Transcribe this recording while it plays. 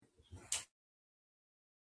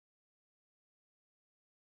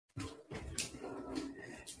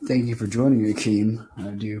Thank you for joining me, Akeem. I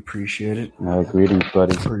do appreciate it. Greetings,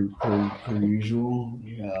 buddy. Per usual.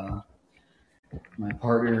 Yeah. My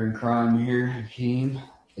partner in crime here, Akeem.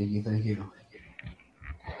 Thank you.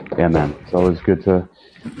 Yeah, man. It's always good to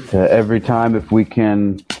every time if we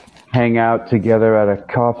can hang out together at a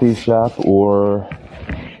coffee shop or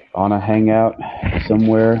on a hangout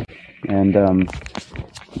somewhere. And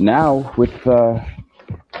now with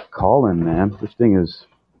Colin, man, this thing is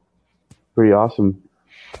pretty awesome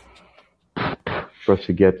for us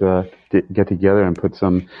to get together and put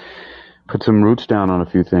some roots down on a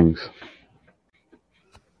few things.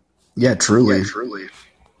 Yeah, truly.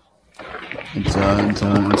 It's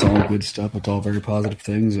all good stuff. It's all very positive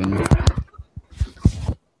things, and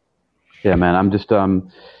yeah, man. I'm just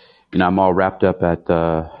I'm all wrapped up at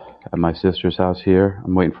my sister's house here.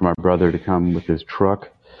 I'm waiting for my brother to come with his truck.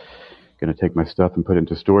 Gonna take my stuff and put it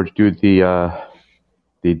into storage. Dude, the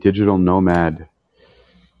digital nomad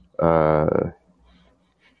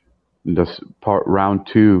this part round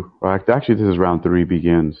 2, or actually this is round 3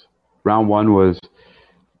 begins. Round 1 was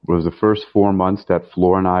the first 4 months that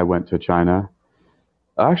Floor and I went to China.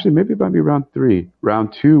 Actually, maybe it might be round 3.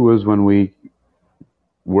 Round 2 was when we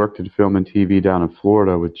worked in film and TV down in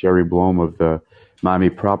Florida with Jerry Blome of the Miami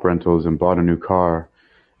Prop Rentals and bought a new car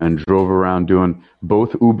and drove around doing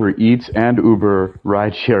both Uber Eats and Uber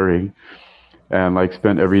ride sharing, and like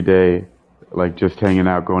spent every day like just hanging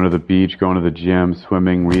out, going to the beach, going to the gym,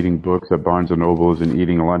 swimming, reading books at Barnes and Nobles, and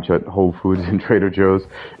eating lunch at Whole Foods and Trader Joe's.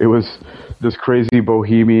 It was this crazy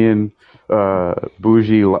bohemian,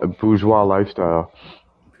 bourgeois lifestyle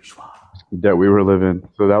that we were living.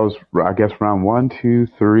 So that was, I guess, round 1, 2,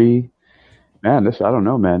 3. Man, I don't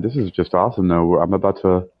know, man. This is just awesome, though. I'm about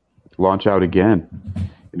to launch out again.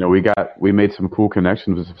 We made some cool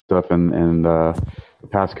connections with stuff in the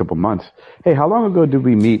past couple months. Hey, how long ago did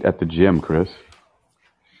we meet at the gym, Chris?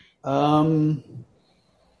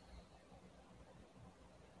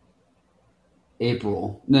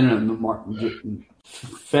 April. No,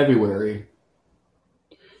 February.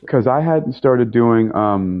 Because I hadn't started doing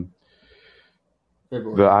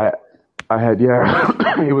February. I had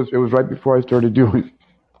it was right before I started doing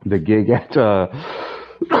the gig at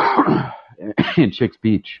in Chicks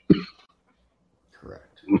Beach.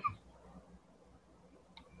 Correct.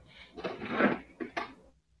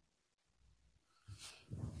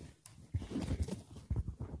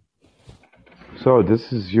 So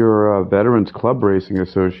this is your Veterans Club Racing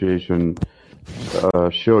Association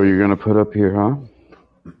show you're gonna put up here, huh?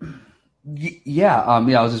 Yeah. I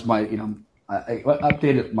was just I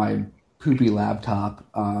updated my poopy laptop,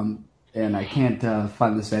 and I can't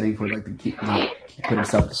find the setting for it, to keep put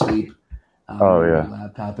itself to sleep.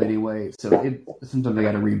 Laptop anyway, so sometimes I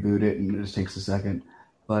got to reboot it, and it just takes a second.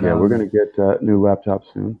 But yeah, we're gonna get new laptop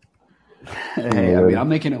soon. Hey, I'm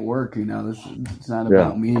making it work. It's not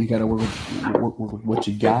about me. You got to work with what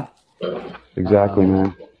you got. Exactly,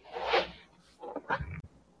 man.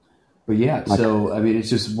 But yeah, so it's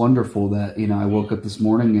just wonderful that I woke up this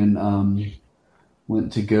morning and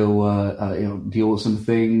went to go deal with some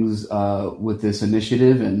things with this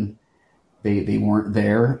initiative, and they weren't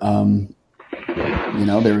there.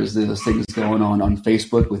 There was those things going on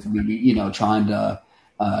Facebook with me, trying to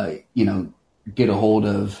get a hold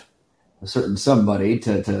of a certain somebody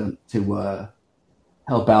to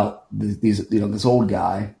help out this old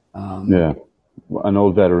guy. An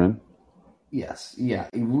old veteran. Yes. He's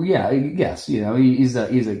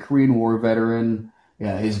a Korean War veteran.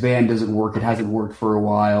 Yeah, his van doesn't work. It hasn't worked for a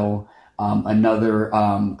while. Another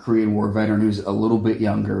Korean War veteran who's a little bit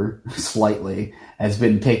younger, slightly, has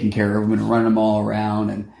been taking care of him and running them all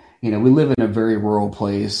around. And we live in a very rural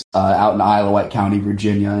place out in Islewood County,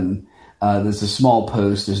 Virginia, and there's a small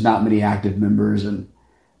post. There's not many active members, and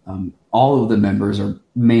all of the members are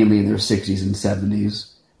mainly in their 60s and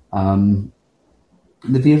 70s.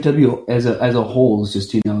 The VFW as a whole is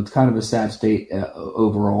just it's kind of a sad state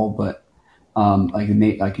overall, but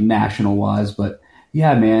like national wise. But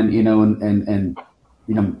yeah, man, and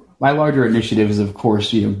my larger initiative is, of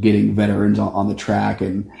course, getting veterans on the track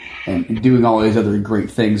and doing all these other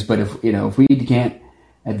great things. But if we can't,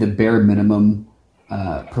 at the bare minimum,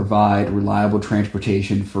 provide reliable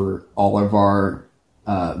transportation for all of our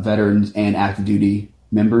veterans and active duty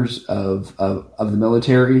members of the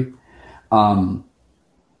military,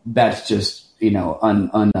 that's just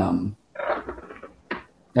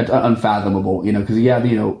that's unfathomable. Because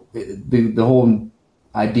the whole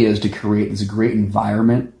idea is to create this great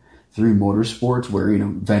environment through motorsports where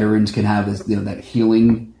veterans can have this that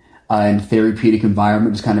healing and therapeutic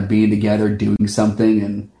environment, just kind of being together, doing something,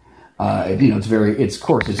 and It's very, it's of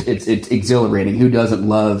course, it's exhilarating. Who doesn't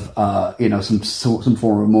love, some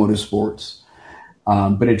form of motorsports?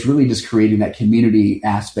 But it's really just creating that community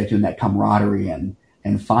aspect and that camaraderie and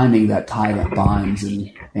finding that tie that binds.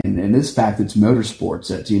 And this fact it's motorsports,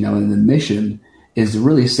 and the mission is to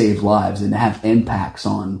really save lives and have impacts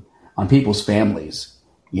on people's families.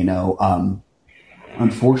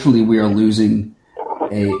 Unfortunately, we are losing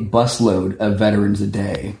a busload of veterans a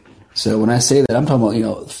day. So when I say that, I'm talking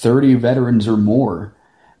about 30 veterans or more.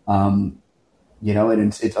 And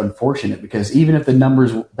it's unfortunate because even if the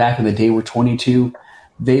numbers back in the day were 22,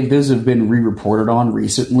 those have been re-reported on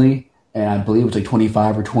recently, and I believe it's like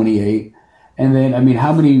 25 or 28. And then, I mean,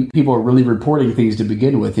 how many people are really reporting things to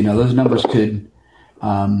begin with? Those numbers could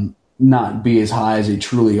not be as high as they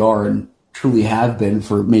truly are and truly have been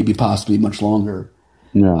for maybe possibly much longer.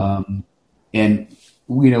 Yeah. And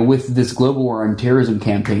with this global war on terrorism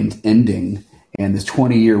campaign ending and this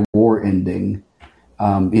 20-year war ending,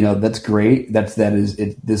 that's great.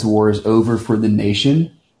 This war is over for the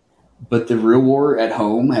nation, but the real war at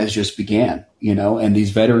home has just began. And these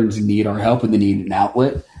veterans need our help and they need an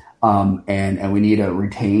outlet. And we need to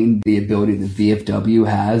retain the ability that VFW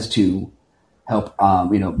has to help,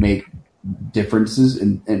 make differences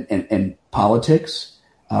in politics.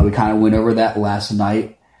 We kind of went over that last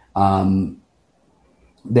night.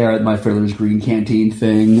 There at my Fiddler's Green Canteen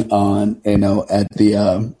thing at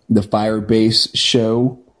the Fire Base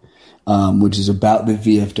show, which is about the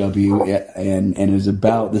VFW and is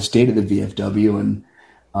about the state of the VFW.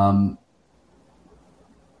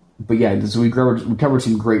 But yeah, so we covered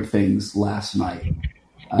some great things last night.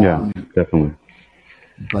 Yeah, definitely.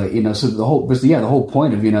 But so the whole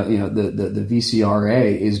point of the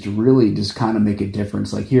V.C.R.A. is to really just kind of make a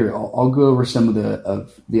difference. Like here, I'll go over some of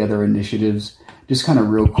the other initiatives just kind of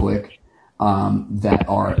real quick that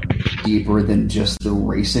are deeper than just the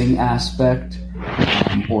racing aspect,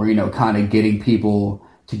 or kind of getting people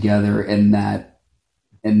together in that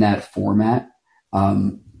format.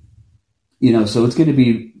 So it's going to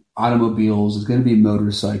be automobiles, it's going to be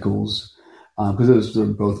motorcycles, because those are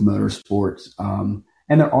both motorsports.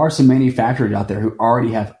 And there are some manufacturers out there who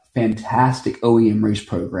already have fantastic OEM race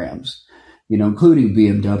programs, including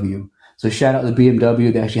BMW. So shout out to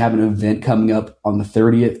BMW. They actually have an event coming up on the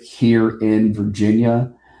 30th here in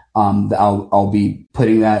Virginia. I'll be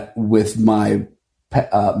putting that with my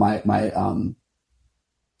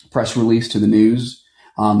press release to the news,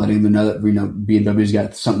 letting them know that BMW's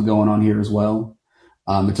got something going on here as well.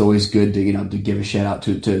 It's always good to give a shout out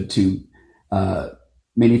to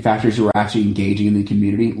manufacturers who are actually engaging in the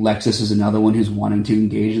community. Lexus is another one who's wanting to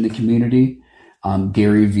engage in the community.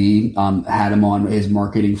 Gary V had him on his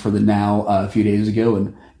marketing for the Now a few days ago,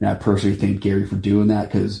 and I personally thank Gary for doing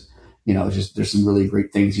that because there's some really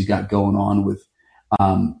great things he's got going on with.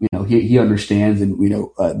 He understands and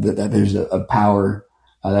that there's a power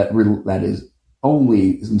that is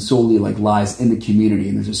only and solely lies in the community,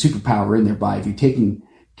 and there's a superpower in there by if you're taking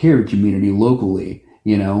care of community locally.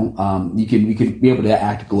 You can be able to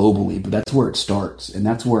act globally, but that's where it starts, and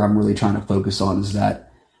that's where I'm really trying to focus on is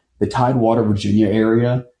that the Tidewater, Virginia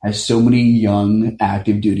area has so many young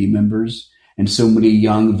active duty members and so many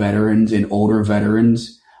young veterans and older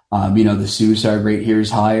veterans. The suicide rate here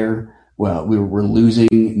is higher. Well, we're losing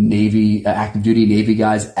active duty Navy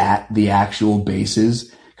guys at the actual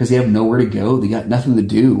bases because they have nowhere to go. They got nothing to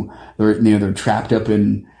do. They're trapped up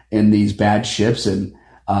in these bad ships and,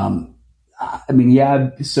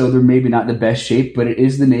 so they're maybe not in the best shape, but it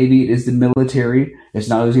is the Navy. It is the military. It's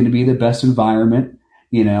not always going to be the best environment,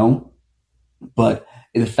 but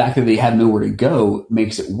the fact that they have nowhere to go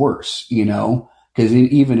makes it worse, because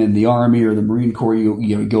even in the Army or the Marine Corps,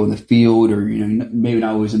 you go in the field or, maybe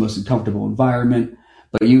not always the most comfortable environment,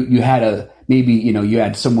 but you had you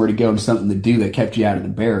had somewhere to go and something to do that kept you out of the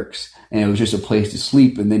barracks, and it was just a place to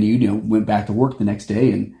sleep. And then you went back to work the next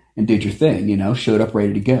day and did your thing, showed up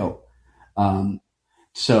ready to go.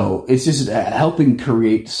 So it's just helping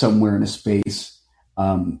create somewhere in a space,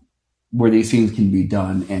 where these things can be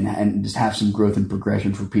done and just have some growth and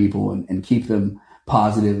progression for people and keep them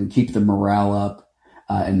positive and keep the morale up,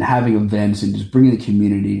 and having events and just bringing the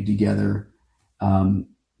community together.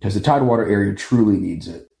 Because the Tidewater area truly needs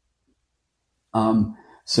it.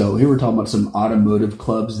 So here we're talking about some automotive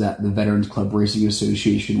clubs that the Veterans Club Racing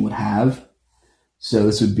Association would have. So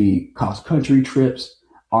this would be cross-country trips,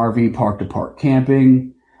 RV park-to-park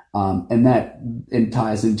camping, and that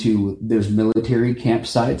ties into there's military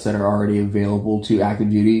campsites that are already available to active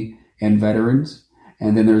duty and veterans.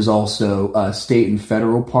 And then there's also state and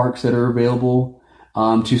federal parks that are available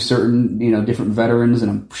to certain, different veterans. And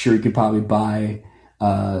I'm sure you could probably buy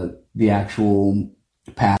the actual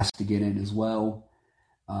pass to get in as well.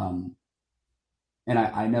 Um, and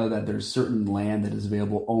I know that there's certain land that is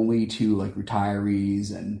available only to like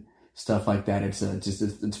retirees and stuff like that.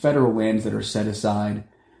 It's federal lands that are set aside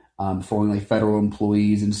for only like federal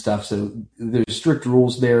employees and stuff. So there's strict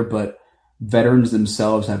rules there, but veterans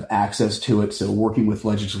themselves have access to it. So working with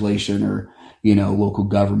legislation or local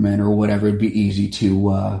government or whatever, it'd be easy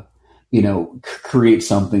to create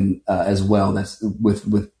something as well that's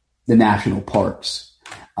with the national parks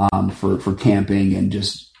for camping and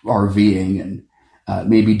just RVing and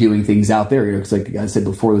maybe doing things out there. It's like I said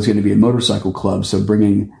before, there's going to be a motorcycle club, so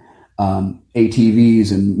bringing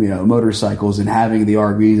ATVs and motorcycles and having the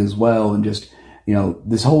RVs as well, and just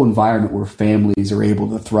this whole environment where families are able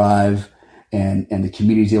to thrive and the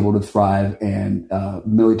community is able to thrive and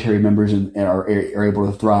military members are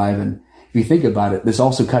able to thrive. And if you think about it, this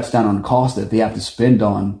also cuts down on cost that they have to spend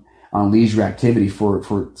on leisure activity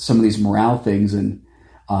for some of these morale things and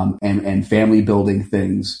family building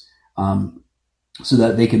things. So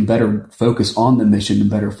that they can better focus on the mission and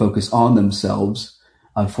better focus on themselves.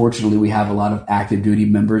 Unfortunately, we have a lot of active duty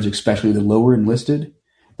members, especially the lower enlisted,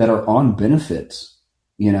 that are on benefits,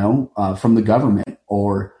 from the government,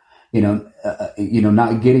 or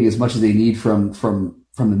not getting as much as they need from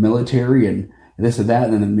the military and this or that,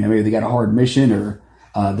 and then maybe they got a hard mission, or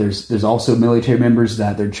there's also military members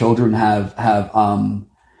that their children have autism.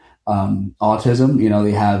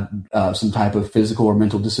 They have some type of physical or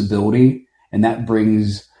mental disability, and that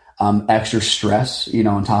brings extra stress,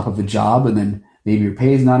 on top of the job. And then maybe your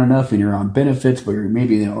pay is not enough, and you're on benefits, but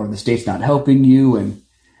or the state's not helping you, and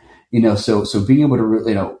so being able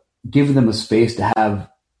to give them a space to have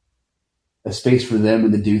a space for them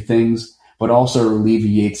and to do things, but also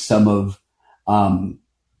alleviate some of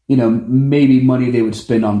maybe money they would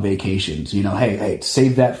spend on vacations. Hey,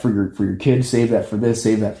 save that for your kids, save that for this,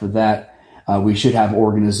 save that for that. We should have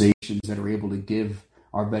organizations that are able to give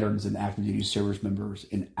our veterans and active duty service members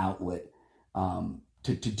an outlet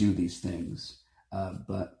to do these things.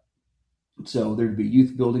 But so there'd be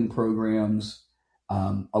youth building programs,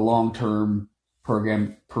 a long-term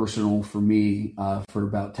program, personal for me for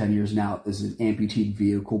about 10 years now, is an amputee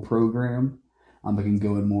vehicle program. I can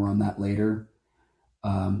go in more on that later.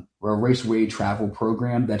 Or a raceway travel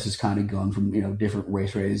program that's just kind of going from different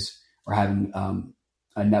raceways, or having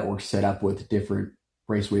a network set up with different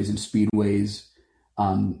raceways and speedways,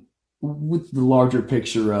 with the larger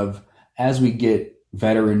picture of, as we get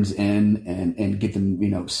veterans in and get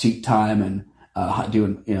them seat time and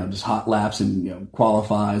doing just hot laps and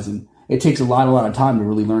qualifies, and it takes a lot of time to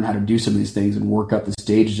really learn how to do some of these things and work up the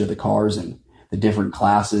stages of the cars and the different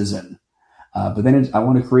classes. And but then I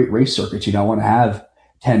want to create race circuits. I want to have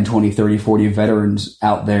 10, 20, 30, 40 veterans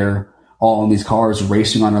out there all in these cars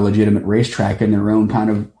racing on a legitimate racetrack in their own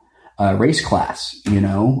kind of race class,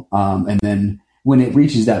 and then when it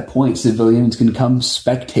reaches that point, civilians can come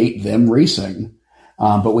spectate them racing.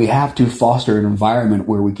 But we have to foster an environment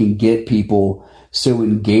where we can get people so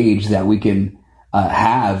engaged that we can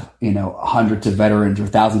have hundreds of veterans or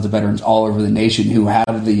thousands of veterans all over the nation who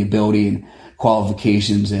have the ability and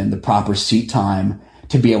qualifications and the proper seat time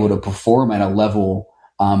to be able to perform at a level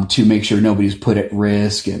to make sure nobody's put at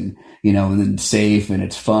risk, and and then safe, and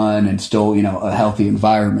it's fun and still a healthy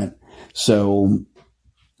environment. So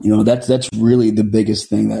that's really the biggest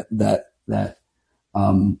thing that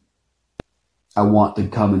I want to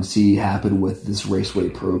come and see happen with this raceway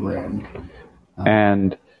program.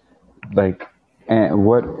 And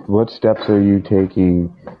what steps are you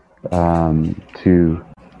taking to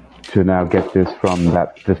now get this from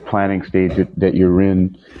this planning stage that you're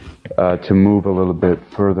in to move a little bit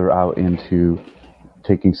further out into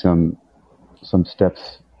taking some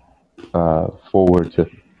steps forward to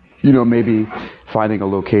maybe finding a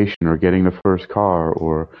location or getting the first car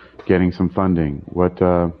or getting some funding? What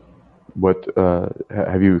have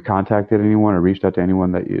you contacted anyone or reached out to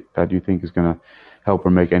anyone that you think is going to help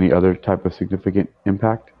or make any other type of significant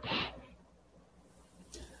impact?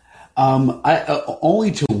 I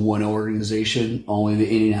only to one organization, only the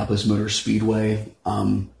Indianapolis Motor Speedway.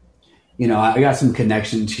 I got some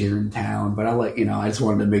connections here in town, but I just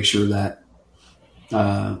wanted to make sure that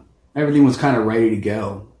everything was kind of ready to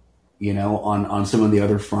go, on some of the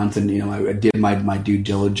other fronts. And, I did my due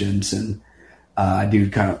diligence, and I do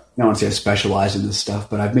kind of, I don't want to say I specialize in this stuff,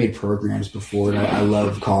 but I've made programs before, and I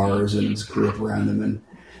love cars and just grew up around them.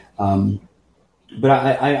 And, but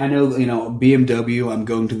I know, BMW, I'm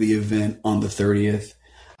going to the event on the 30th.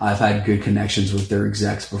 I've had good connections with their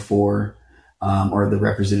execs before, or the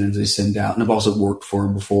representatives they send out. And I've also worked for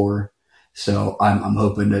them before. So I'm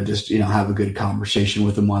hoping to just, have a good conversation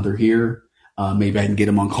with them while they're here. Maybe I can get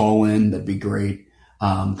them on call in. That'd be great.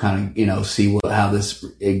 kind of see how this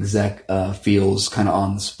exec feels kind of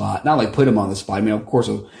on the spot. Not like put him on the spot. I mean, of course,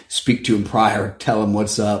 I'll speak to him prior, tell him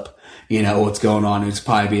what's up, what's going on. It's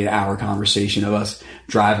probably be an hour conversation of us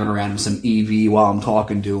driving around in some EV while I'm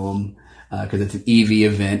talking to him because it's an EV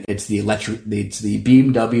event. It's the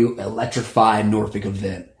BMW Electrified Norfolk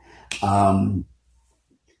event.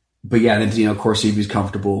 But yeah, then of course, he was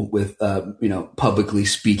comfortable with publicly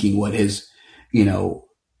speaking what his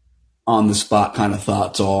on the spot kind of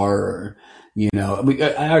thoughts are. Or, I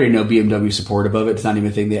already know BMW is supportive of it. It's not even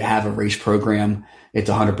a thing. They have a race program. It's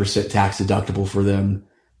 100% tax deductible for them.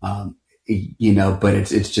 But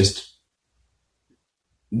it's just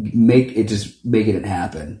making it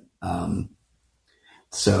happen.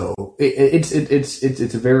 So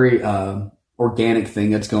it's a very organic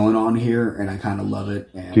thing that's going on here, and I kind of love it.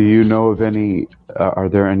 And do you know of any? Are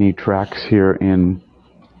there any tracks here in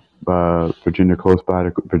Virginia, close by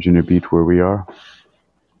to Virginia Beach, where we are?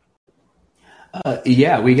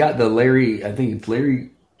 Yeah, we got I think it's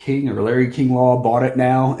Larry King or Larry King Law bought it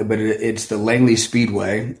now, but it's the Langley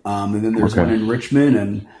Speedway. And then there's one in Richmond,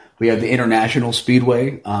 and we have the International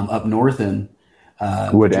Speedway up north, and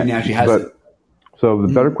Virginia actually has it. So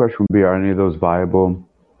the better question would be, are any of those viable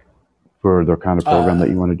for the kind of program that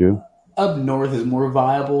you want to do? Up north is more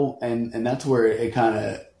viable, and that's where it kind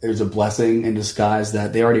of, there's a blessing in disguise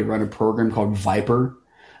that they already run a program called Viper.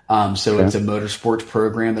 So it's a motorsports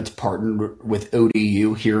program that's partnered with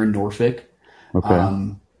ODU here in Norfolk.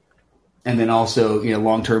 Okay. And then also,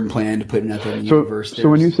 long-term plan to put another universe there. So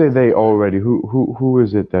when you say they already, who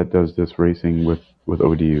is it that does this racing with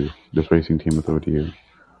ODU, this racing team with ODU?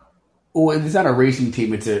 Well, it's not a racing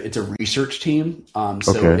team. It's a research team.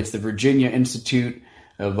 It's the Virginia Institute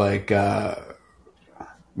of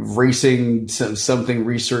racing something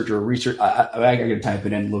research or research. I got to type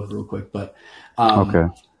it in and look real quick, but okay.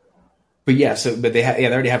 But yeah, but they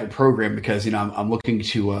already have a program because I'm looking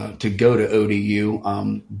to go to ODU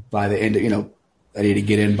by the end of I need to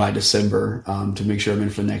get in by December to make sure I'm in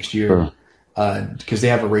for next year because they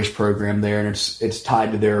have a race program there and it's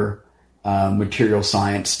tied to their material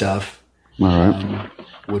science stuff. All right.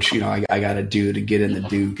 Which I got to do to get in the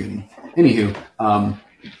Duke and anywho.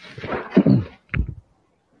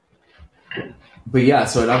 But yeah,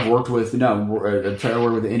 so I've worked with, I'm trying to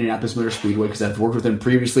work with the Indianapolis Motor Speedway because I've worked with them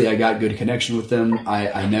previously. I got good connection with them.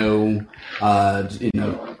 I know,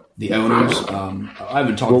 the owners. I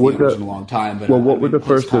haven't talked to the owners in a long time, but what would the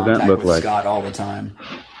first event look like? Scott all the time.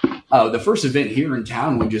 The first event here in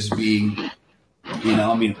town would just be,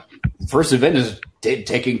 the first event is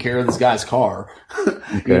taking care of this guy's car,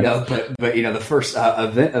 okay. But the first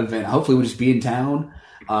event hopefully would just be in town.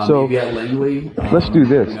 Maybe at Langley. Let's do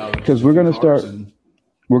this because we're going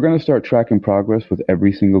to start tracking progress with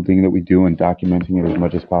every single thing that we do and documenting it as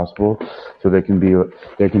much as possible, so there can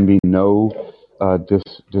be no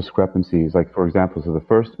discrepancies. Like for example, so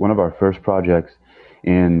one of our first projects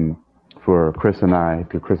for Chris and I,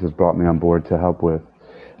 because Chris has brought me on board to help with,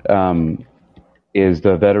 is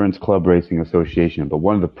the Veterans Club Racing Association. But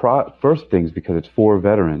one of the first things, because it's for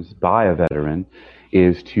veterans by a veteran,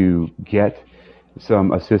 is to get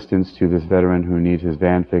some assistance to this veteran who needs his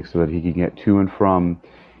van fixed so that he can get to and from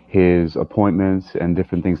his appointments and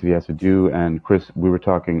different things that he has to do. And Chris, we were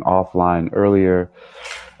talking offline earlier,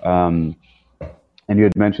 and you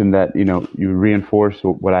had mentioned that, you reinforced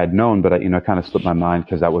what I had known, but I kind of slipped my mind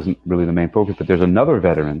because that wasn't really the main focus. But there's another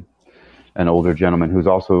veteran, an older gentleman, who's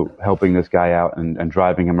also helping this guy out and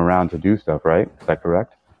driving him around to do stuff, right? Is that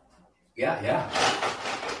correct? Yeah.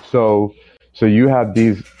 So you have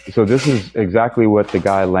these. So this is exactly what the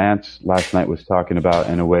guy Lance last night was talking about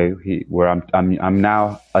in a way where I'm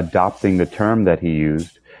now adopting the term that he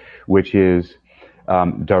used, which is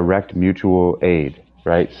direct mutual aid,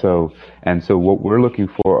 right? So what we're looking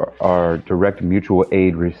for are direct mutual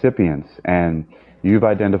aid recipients, and you've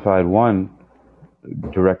identified one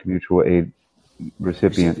direct mutual aid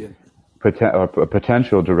recipient. A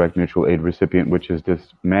potential direct mutual aid recipient, which is this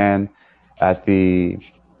man at the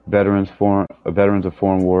Veterans of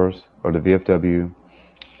Foreign Wars, or the VFW,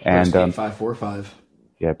 and post 8545.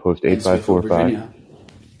 Yeah, post 8545.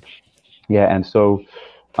 Yeah, and so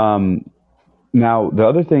now the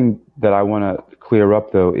other thing that I want to clear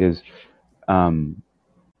up though is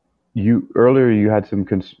you had some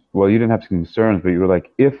you didn't have some concerns, but you were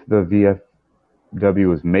like, if the VFW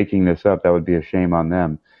was making this up, that would be a shame on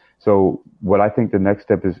them. So what I think the next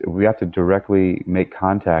step is, we have to directly make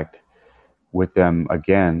contact with them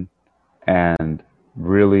again and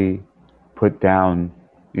really put down,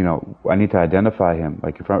 I need to identify him.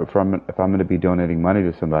 Like if I'm going to be donating money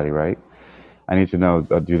to somebody, right? I need to know,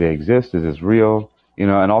 do they exist? Is this real?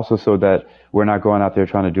 and also so that we're not going out there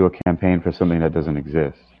trying to do a campaign for something that doesn't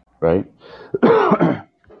exist, right?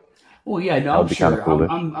 Well, yeah, no, That I'm would be kind of sure. foolish.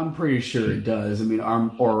 I'm pretty sure it does. I mean,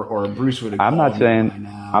 or Bruce would have I'm not called me saying by I'm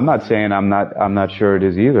now. not saying I'm not sure it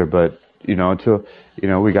is either, but until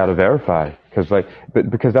we got to verify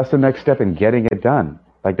because that's the next step in getting it done.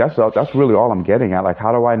 Like that's really all I'm getting at. Like,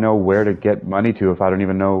 how do I know where to get money to if I don't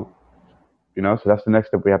even know? So that's the next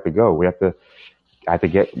step we have to go. We have to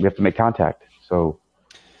make contact. So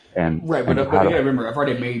Right, and but how I to gotta remember, I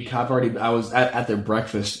was at their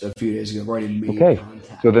breakfast a few days ago. I've already made okay. So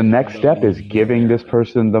contact the next about step is being giving this there.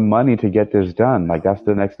 person the money to get this done. Like that's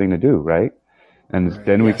the next thing to do, right? And Right.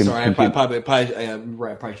 then we Yeah. can Sorry. continue. Right.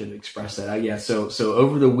 I probably should have expressed that. Yeah. So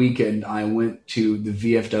over the weekend, I went to the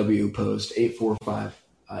VFW post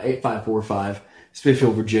 8545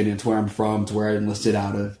 Smithfield, Virginia. It's where I'm from. It's where I enlisted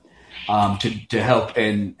out of, to help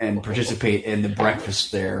and participate in the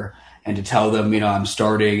breakfast there, and to tell them, I'm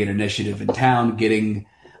starting an initiative in town, getting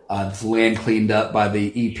this land cleaned up by the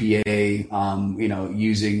EPA,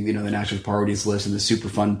 using the National Priorities List and the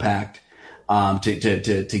Superfund Pact,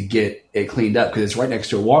 to get it cleaned up, because it's right next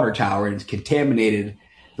to a water tower and it's contaminated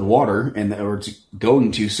the water, or it's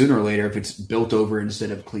going to sooner or later if it's built over instead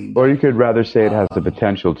of cleaned Or you up. could rather say it has the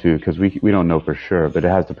potential to, because we don't know for sure, but it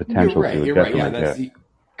has the You're potential right. to, You're right. Yeah, definitely. that's Yeah. the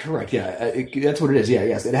correct. Yeah, that's what it is. Yeah,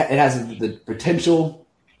 yes, it has the potential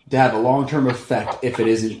to have a long term effect if it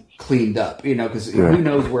isn't cleaned up. Because Yeah. who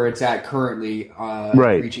knows where it's at currently,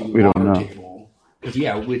 Right. reaching the We don't water know. table.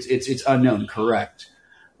 Because it's unknown. Correct.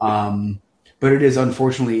 But it is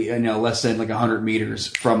unfortunately less than like 100 meters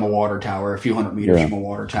from a water tower, a few hundred meters Yeah. from a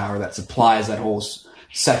water tower that supplies that whole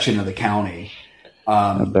section of the county.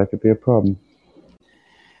 That could be a problem.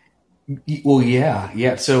 Well,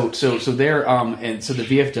 yeah. So there, and so the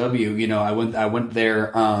VFW, I went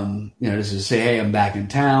there, just to say, hey, I'm back in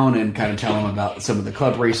town, and kind of tell them about some of the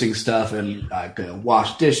club racing stuff, and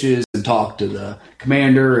wash dishes and talk to the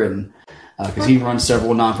commander, and because he runs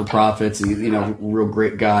several non-for-profits, he's real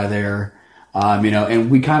great guy there.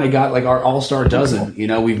 And we kind of got like our all-star dozen.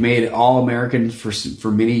 We've made All-American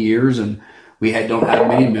for many years, and we don't have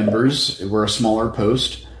many members. We're a smaller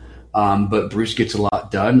post. But Bruce gets a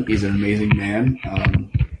lot done. He's an amazing man.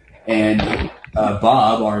 And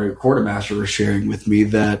Bob, our quartermaster, was sharing with me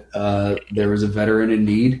that there was a veteran in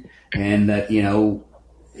need, and that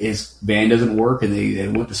his van doesn't work, and they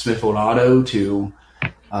went to Smithfield Auto to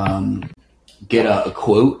get a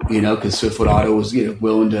quote. Because Smithfield Auto was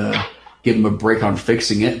willing to give him a break on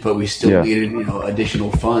fixing it, but we still needed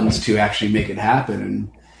additional funds to actually make it happen.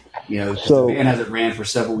 And the van hasn't ran for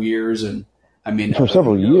several years, and For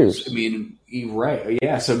several years. Right?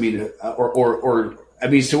 Yeah. So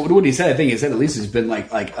so what he said, I think he said at least it's been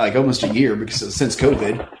like almost a year, because since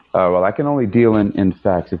COVID. Well, I can only deal in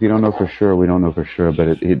facts. If you don't know for sure, we don't know for sure.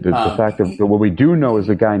 But the fact of what we do know is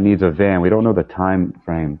the guy needs a van. We don't know the time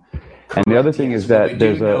frame. And the other thing is that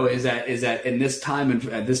is that in this time and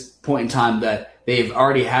at this point in time that they've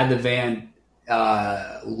already had the van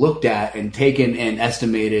looked at and taken and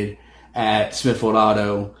estimated at Smithfield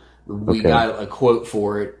Auto. We got a quote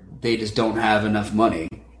for it. They just don't have enough money.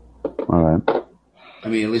 All right.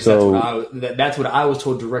 At least that's what I was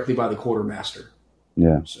told directly by the quartermaster.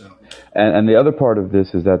 Yeah. So. And the other part of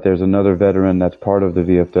this is that there's another veteran that's part of the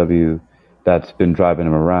VFW that's been driving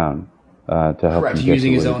him around to help him get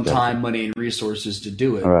using to his where own he's time, money, and resources to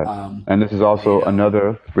do it. All right. And this is also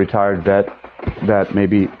another retired vet that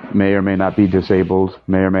may or may not be disabled,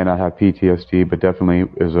 may or may not have PTSD, but definitely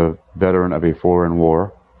is a veteran of a foreign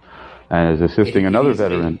war, and is assisting another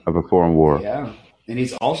veteran of a foreign war. Yeah, and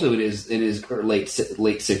he's also in his late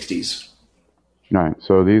 60s. Right.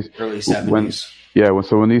 So these early 70s.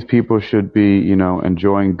 So when these people should be,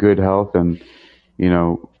 enjoying good health and,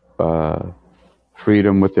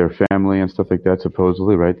 freedom with their family and stuff like that,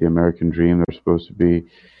 supposedly, right? The American dream. They're supposed to be,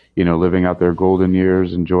 living out their golden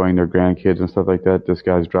years, enjoying their grandkids and stuff like that. This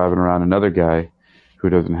guy's driving around another guy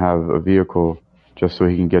who doesn't have a vehicle just so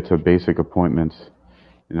he can get to basic appointments,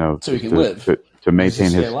 so he can live to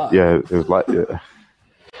maintain his life.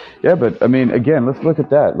 Yeah, but again, let's look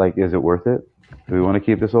at that. Like, is it worth it? Do we want to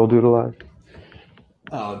keep this old dude alive?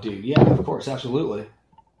 Oh, dude, yeah, of course, absolutely.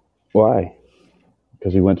 Why?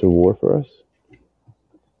 Because he went to war for us?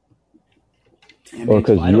 Or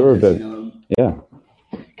because you're a veteran? Yeah.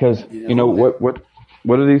 Because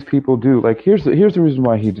what do these people do? Like, here's the reason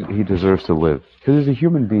why he deserves to live. Because he's a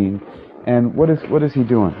human being, and what is he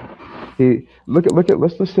doing?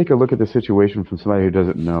 Let's take a look at the situation from somebody who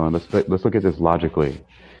doesn't know, and let's look at this logically.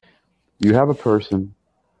 You have a person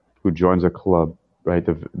who joins a club, right?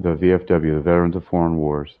 The VFW, the Veterans of Foreign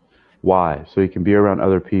Wars. Why? So he can be around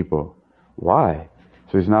other people. Why?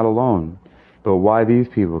 So he's not alone. But why these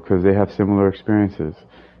people? Because they have similar experiences.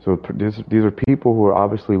 So these are people who are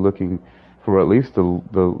obviously looking for at least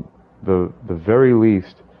the very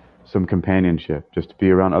least some companionship, just to be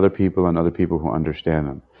around other people and other people who understand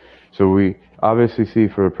them. So we obviously see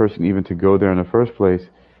for a person even to go there in the first place,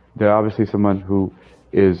 they're obviously someone who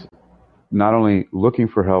is not only looking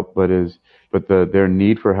for help, but their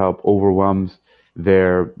need for help overwhelms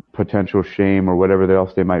their potential shame or whatever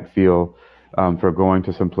else they might feel for going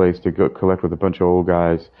to some place to go collect with a bunch of old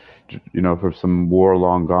guys, for some war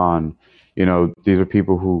long gone. These are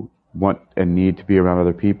people who want and need to be around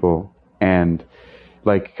other people, and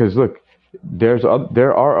because look,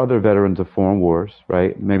 there are other veterans of foreign wars,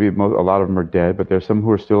 right? Maybe a lot of them are dead, but there's some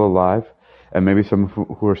who are still alive, and maybe some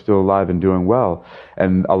who are still alive and doing well.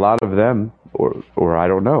 And a lot of them, or I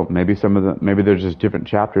don't know, maybe some of them, maybe there's just different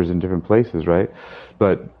chapters in different places, right?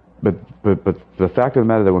 But the fact of the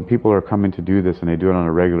matter that when people are coming to do this and they do it on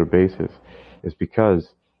a regular basis, is because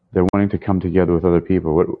they're wanting to come together with other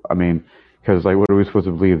people. Because what are we supposed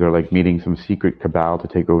to believe? They're like meeting some secret cabal to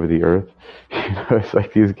take over the earth. It's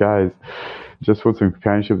like these guys just want some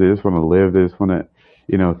companionship. They just want to live. They just want to,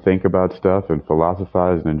 think about stuff and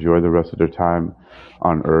philosophize and enjoy the rest of their time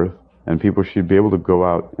on earth. And people should be able to go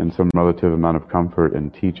out in some relative amount of comfort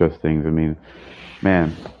and teach us things.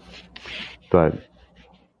 Man. But,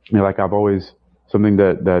 I've always, something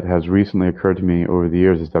that has recently occurred to me over the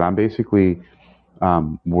years is that I'm basically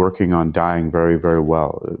working on dying very, very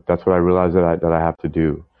well. That's what I realize that I have to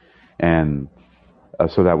do. And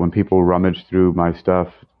so that when people rummage through my stuff,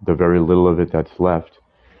 the very little of it that's left,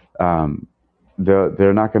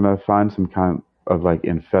 they're not going to find some kind of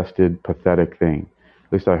infested, pathetic thing.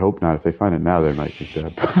 At least I hope not. If they find it now, they might think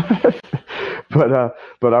that.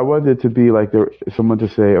 But I wanted it to be someone to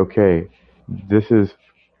say, okay, this is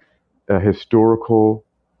a historical.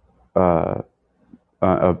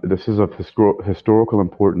 This is of historical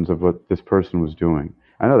importance of what this person was doing.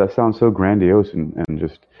 I know that sounds so grandiose and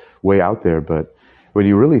just way out there, but when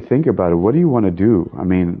you really think about it, what do you want to do?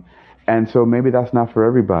 And so maybe that's not for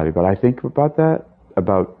everybody, but I think about that,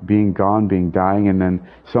 about being gone, dying, and then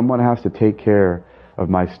someone has to take care of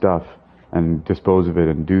my stuff and dispose of it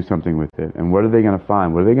and do something with it. And what are they going to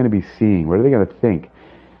find? What are they going to be seeing? What are they going to think?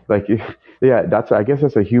 Yeah, I guess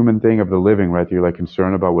that's a human thing of the living, right? You're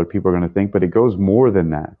concerned about what people are going to think, but it goes more than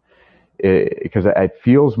that. Because it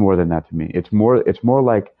feels more than that to me. It's more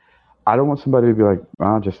like, I don't want somebody to be like,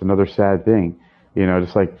 oh, just another sad thing.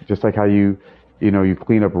 Just like how you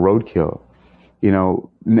clean up roadkill,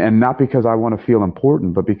 and not because I want to feel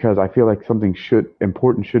important, but because I feel like something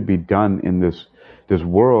important should be done in this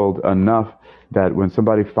world enough that when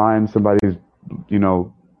somebody finds somebody's,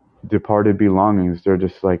 departed belongings, they're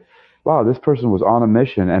just like, wow, this person was on a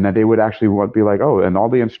mission, and that they would actually be like, oh, and all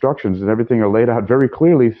the instructions and everything are laid out very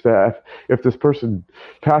clearly, so that if this person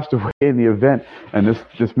passed away in the event and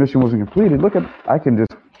this mission wasn't completed, I can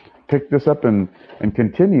just pick this up and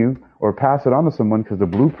continue or pass it on to someone because the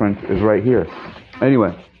blueprint is right here.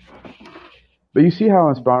 Anyway, but you see how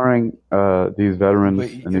inspiring these veterans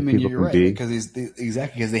and these people can be?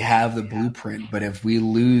 Because they have the blueprint, but if we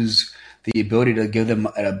lose the ability to give them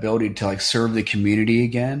an ability to serve the community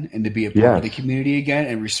again and to be a part of the community again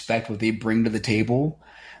and respect what they bring to the table,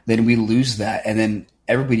 then we lose that. And then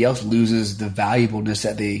everybody else loses the valuableness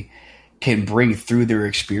that they can bring through their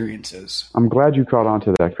experiences. I'm glad you caught on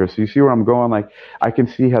to that, Chris. You see where I'm going? I can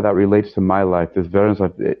see how that relates to my life, this veteran's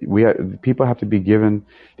life. People have to be given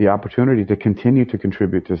the opportunity to continue to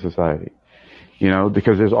contribute to society.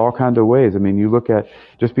 Because there's all kinds of ways. You look at,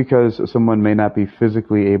 just because someone may not be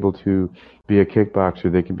physically able to be a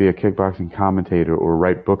kickboxer, they can be a kickboxing commentator or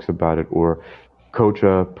write books about it or coach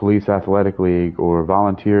a police athletic league or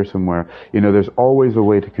volunteer somewhere. There's always a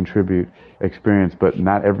way to contribute experience, but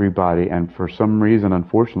not everybody. And for some reason,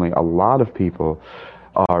 unfortunately, a lot of people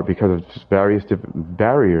are, because of various different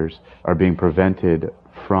barriers, are being prevented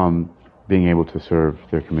from being able to serve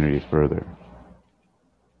their communities further.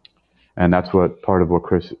 And that's what part of what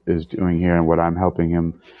Chris is doing here, and what I'm helping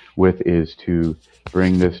him with, is to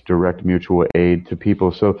bring this direct mutual aid to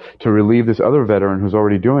people. So to relieve this other veteran who's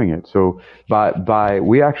already doing it. So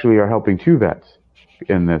we actually are helping two vets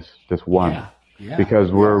in this one,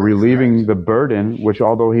 because we're relieving the burden, which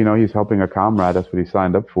although he's helping a comrade, that's what he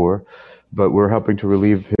signed up for, but we're helping to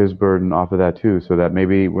relieve his burden off of that too, so that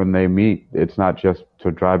maybe when they meet, it's not just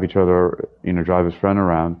to drive each other, drive his friend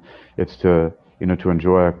around. It's to to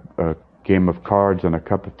enjoy a game of cards and a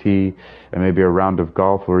cup of tea and maybe a round of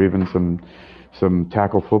golf or even some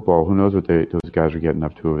tackle football. Who knows what those guys are getting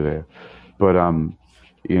up to over there? But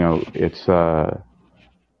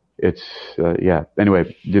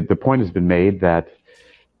Anyway, the point has been made that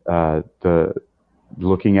The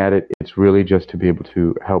looking at it, it's really just to be able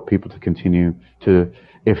to help people to continue to,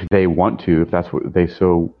 if they want to, if that's what they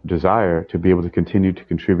so desire, to be able to continue to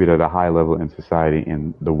contribute at a high level in society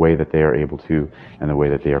in the way that they are able to and the way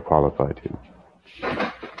that they are qualified to.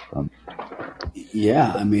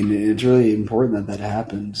 Yeah, I mean, it's really important that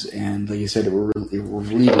happens. And like you said, we're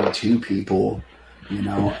leaving two people,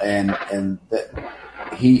 and that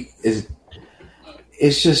he is.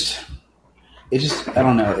 It's just I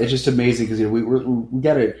don't know. It's just amazing because we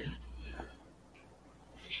got to.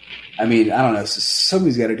 I mean, I don't know.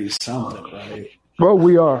 Somebody's got to do something, right? Well,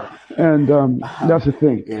 we are, and that's the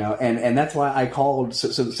thing. And that's why I called.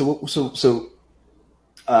 So,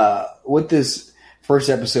 what this first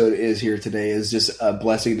episode is here today is just a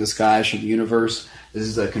blessing in disguise from the universe. This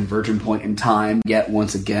is a convergent point in time. Yet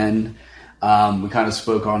once again, we kind of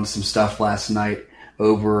spoke on some stuff last night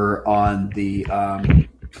over on the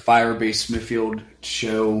Fire-Based Smithfield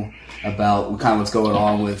show about kind of what's going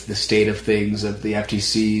on with the state of things of the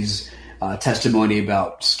FTC's testimony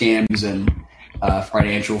about scams and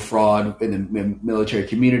financial fraud in the military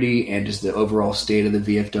community and just the overall state of the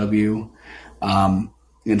VFW.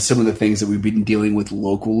 And some of the things that we've been dealing with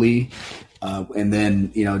locally. And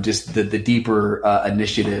then, just the deeper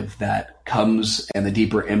initiative that comes and the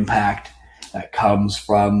deeper impact that comes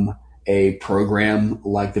from a program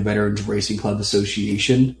like the Veterans Racing Club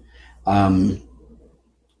Association. And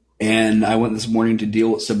I went this morning to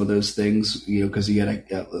deal with some of those things, because you got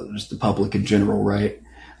just the public in general, right?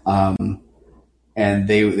 And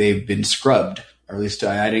they've been scrubbed. Or at least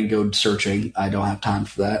I didn't go searching. I don't have time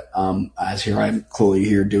for that. As here I'm clearly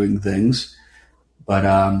here doing things, but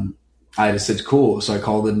I just said cool. So I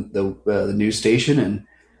called the news station and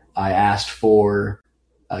I asked for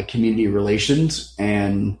community relations,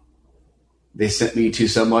 and they sent me to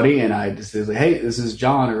somebody, and I just was like, hey, this is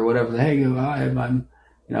John or whatever. Hey, I'm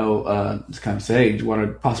just kind of say, hey, do you want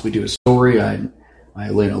to possibly do a story? I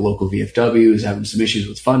local VFW is having some issues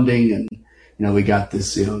with funding, and we got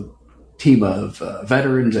this team of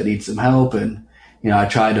veterans that need some help, and I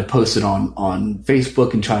tried to post it on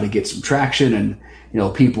Facebook and try to get some traction, and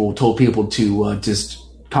people told people to just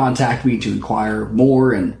contact me to inquire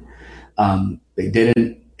more, and they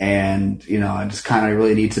didn't, and I just kind of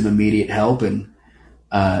really need some immediate help, and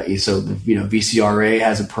so the V.C.R.A.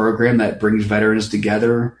 has a program that brings veterans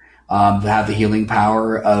together to have the healing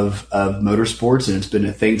power of motorsports, and it's been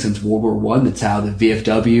a thing since World War I. That's how the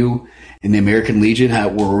VFW and the American Legion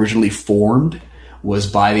were originally formed, was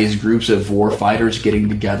by these groups of war fighters getting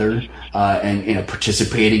together and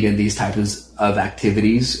participating in these types of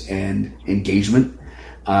activities and engagement.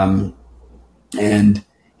 And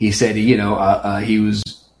he said, he was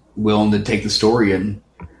willing to take the story. And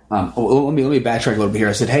let me backtrack a little bit here.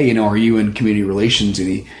 I said, hey, are you in community relations? And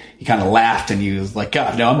he kind of laughed, and he was like,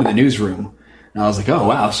 God, no, I'm in the newsroom. And I was like, oh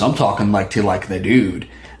wow, so I'm talking to the dude.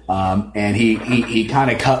 And he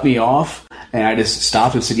kind of cut me off, and I just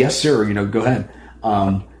stopped and said, yes, sir, go ahead.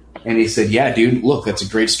 And he said, yeah, dude, look, that's a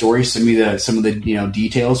great story. Send me some of the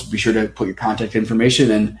details. Be sure to put your contact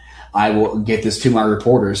information, and I will get this to my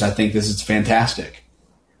reporters. I think this is fantastic.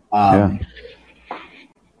 Yeah.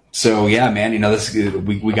 So yeah, man, this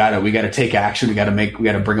we gotta take action. We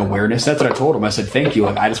gotta bring awareness. That's what I told him. I said, thank you.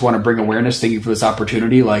 I just want to bring awareness. Thank you for this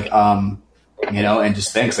opportunity. And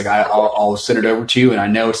just thanks. I'll send it over to you, and I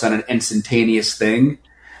know it's not an instantaneous thing.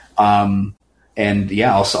 And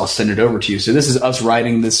yeah, I'll send it over to you. So this is us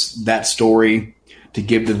writing that story to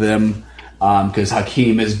give to them, because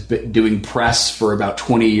Hakeem has been doing press for about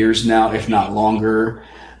 20 years now, if not longer.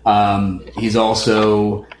 He's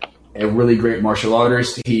also a really great martial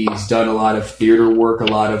artist. He's done a lot of theater work, a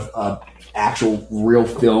lot of actual real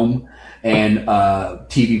film and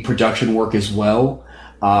TV production work as well.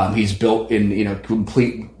 He's built in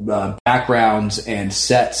complete backgrounds and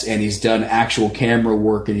sets, and he's done actual camera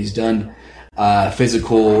work, and he's done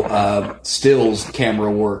physical stills camera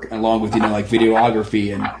work, along with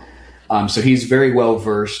videography, and so he's very well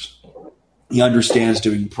versed. He understands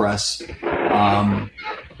doing press.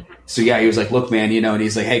 So yeah, he was like, look, man, and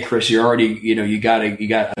he's like, hey, Chris, you're already, you got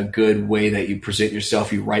a good way that you present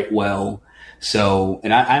yourself. You write well. So,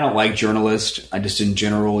 and I don't like journalists. I just, in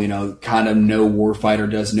general, kind of no warfighter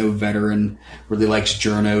does, no veteran really likes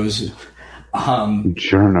journos.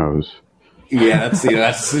 Journos. Yeah, that's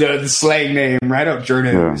the slang name, right? Up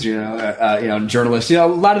journos, yeah. Journalists. A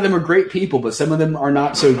lot of them are great people, but some of them are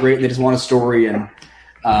not so great. They just want a story, and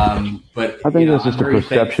but I think that's just a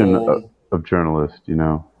perception of journalists,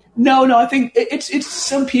 No, I think it's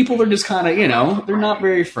some people are just kind of they're not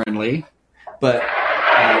very friendly, but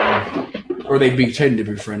or they pretend to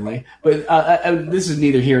be friendly. But this is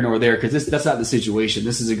neither here nor there because that's not the situation.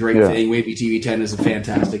 This is a great thing. Wavy TV10 is a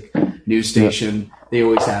fantastic news station. They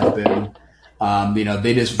always have been.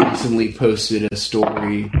 They just recently posted a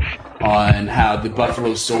story on how the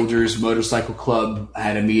Buffalo Soldiers Motorcycle Club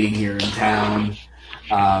had a meeting here in town.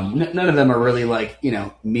 None of them are really like,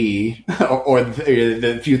 me or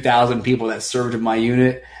the few thousand people that served in my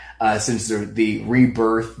unit since the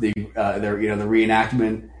rebirth, the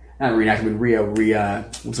reenactment, not reenactment,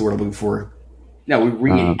 what's the word I'm looking for? No, we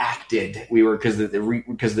reenacted. We were because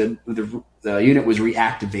the unit was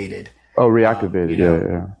reactivated. Oh, reactivated.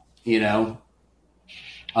 Yeah.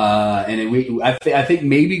 I think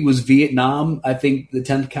maybe it was Vietnam. I think the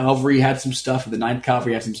 10th Cavalry had some stuff, the 9th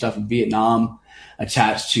Cavalry had some stuff in Vietnam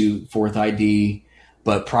attached to 4th ID,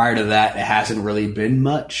 but prior to that, it hasn't really been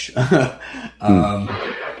much. Hey,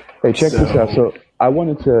 check this out. So I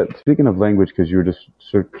wanted to, speaking of language, because you were just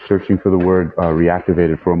searching for the word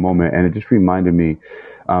reactivated for a moment, and it just reminded me,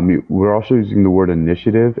 we're also using the word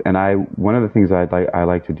initiative, and one of the things I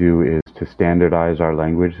like to do is to standardize our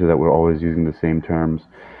language so that we're always using the same terms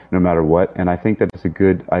no matter what. And I think that it's a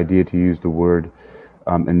good idea to use the word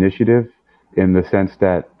initiative in the sense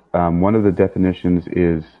that one of the definitions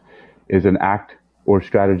is an act or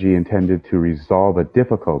strategy intended to resolve a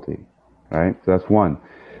difficulty, right? So that's one.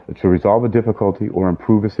 To resolve a difficulty or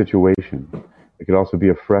improve a situation. It could also be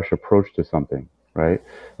a fresh approach to something, right?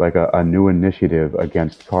 Like a new initiative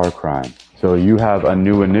against car crime. So you have a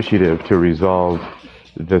new initiative to resolve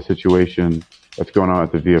the situation that's going on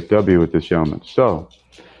at the VFW with this gentleman. So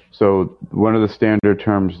one of the standard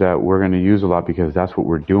terms that we're going to use a lot because that's what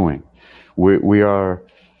we're doing. We are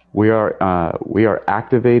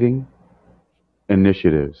activating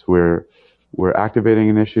initiatives. We're activating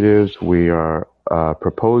initiatives. We are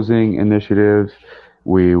proposing initiatives.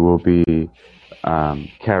 We will be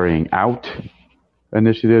carrying out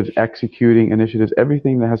initiatives, executing initiatives,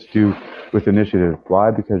 everything that has to do with initiative.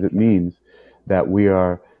 Why? Because it means that we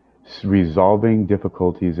are resolving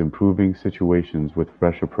difficulties, improving situations with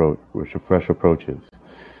fresh approaches.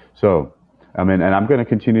 So, and I'm going to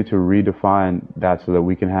continue to redefine that so that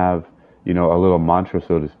we can have, a little mantra,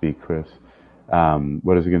 so to speak, Chris.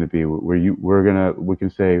 What is it going to be? We can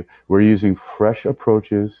say we're using fresh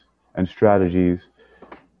approaches and strategies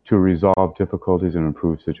to resolve difficulties and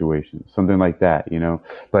improve situations, something like that,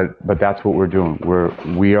 But that's what we're doing.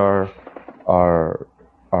 We are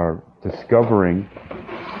discovering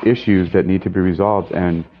issues that need to be resolved,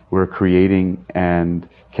 and we're creating and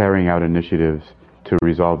carrying out initiatives to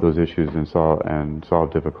resolve those issues and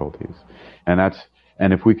solve difficulties,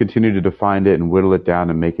 and if we continue to define it and whittle it down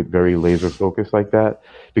and make it very laser focused like that,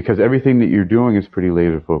 because everything that you're doing is pretty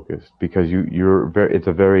laser focused, because it's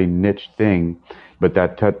a very niche thing, but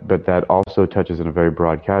that also touches in a very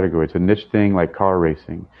broad category. It's a niche thing like car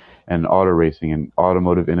racing and auto racing and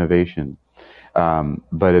automotive innovation.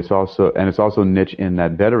 But it's also niche in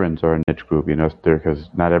that veterans are a niche group, because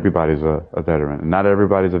not everybody's a veteran, and not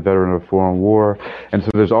everybody's a veteran of a foreign war, and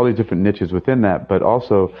so there's all these different niches within that. But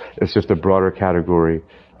also, it's just a broader category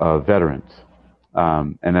of veterans,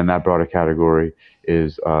 and then that broader category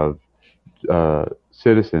is of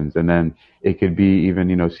citizens, and then it could be even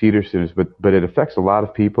senior citizens, but it affects a lot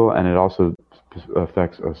of people, and it also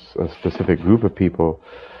affects a specific group of people,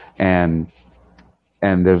 and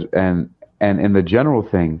in the general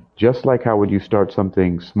thing, just like how when you start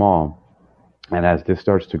something small, and as this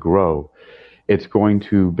starts to grow, it's going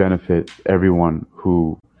to benefit everyone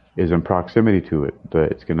who is in proximity to it.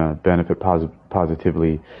 It's going to benefit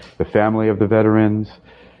positively the family of the veterans,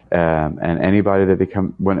 and anybody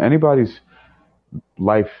when anybody's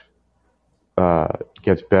life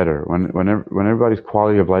gets better, when everybody's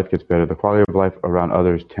quality of life gets better, the quality of life around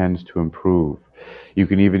others tends to improve. You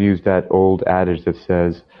can even use that old adage that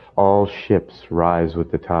says, all ships rise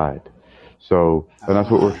with the tide. So that's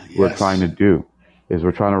what we're trying to do, is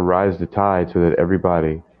we're trying to rise the tide so that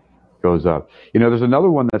everybody goes up. There's another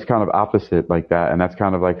one that's kind of opposite like that, and that's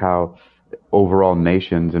kind of like how overall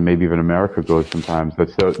nations and maybe even America goes sometimes.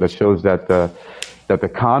 That shows that the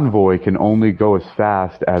convoy can only go as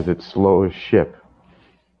fast as its slowest ship.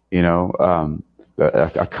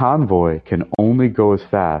 A convoy can only go as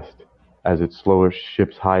fast as its slowest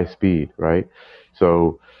ship's high speed, right?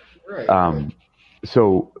 So,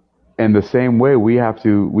 so in the same way, we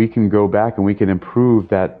can go back and we can improve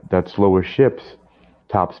that slower ship's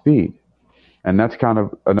top speed. And that's kind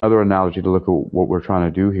of another analogy to look at what we're trying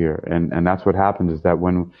to do here. And that's what happens, is that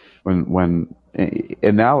when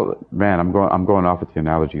And now, man, I'm going off with the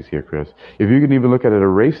analogies here, Chris. If you can even look at it a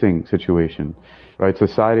racing situation, right?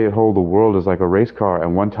 Society at whole, the world is like a race car,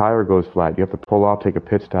 and one tire goes flat. You have to pull off, take a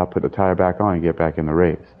pit stop, put the tire back on, and get back in the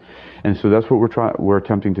race. And so that's what we're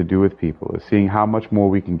attempting to do with people, is seeing how much more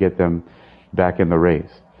we can get them back in the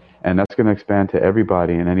race. And that's going to expand to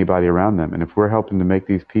everybody and anybody around them. And if we're helping to make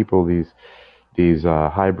these people these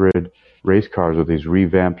hybrid race cars or these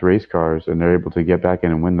revamped race cars, and they're able to get back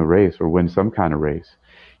in and win the race or win some kind of race,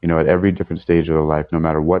 at every different stage of their life, no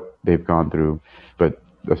matter what they've gone through, but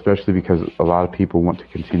especially because a lot of people want to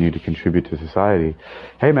continue to contribute to society.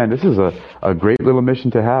 Hey man, this is a great little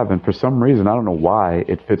mission to have, and for some reason, I don't know why,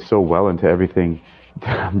 it fits so well into everything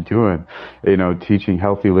that I'm doing, teaching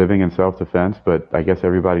healthy living and self-defense, but I guess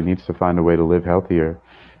everybody needs to find a way to live healthier.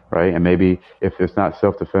 Right? And maybe if it's not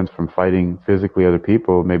self-defense from fighting physically other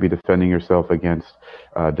people, maybe defending yourself against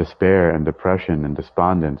despair and depression and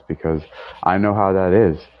despondence, because I know how that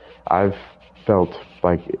is. I've felt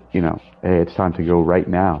like, hey, it's time to go right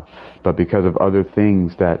now. But because of other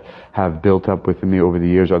things that have built up within me over the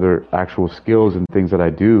years, other actual skills and things that I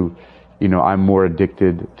do, I'm more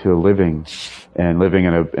addicted to living and living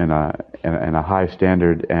in a high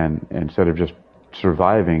standard, and instead of just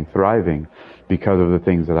surviving, thriving, because of the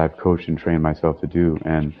things that I've coached and trained myself to do.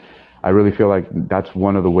 And I really feel like that's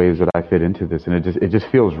one of the ways that I fit into this. And it just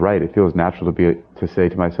feels right. It feels natural to say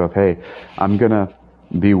to myself, hey, I'm going to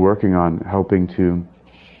be working on helping to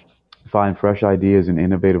find fresh ideas and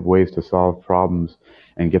innovative ways to solve problems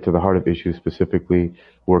and get to the heart of issues, specifically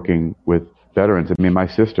working with veterans. I mean, my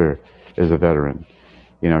sister is a veteran.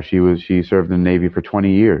 She served in the Navy for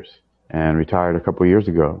 20 years and retired a couple of years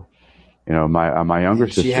ago. My younger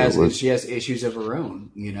sister she has issues of her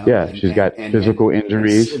own. Yeah, she's got physical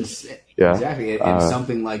injuries. Yeah, exactly. And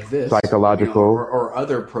something like this, psychological, or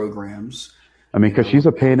other programs. I mean, because she's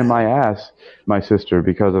a pain in my ass, my sister,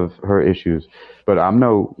 because of her issues. But I'm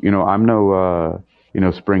no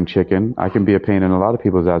spring chicken. I can be a pain in a lot of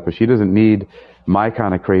people's ass, but she doesn't need my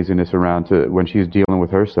kind of craziness around when she's dealing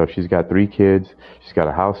with her stuff. She's got 3 kids. She's got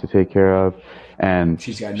a house to take care of, and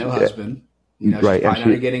she's got no husband. She's right,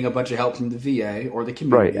 probably not getting a bunch of help from the VA or the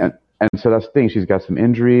community. Right, and so that's the thing. She's got some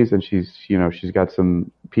injuries, and she's got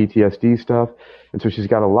some PTSD stuff, and so she's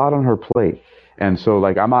got a lot on her plate. And so,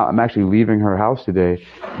 like, I'm actually leaving her house today,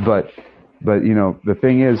 but the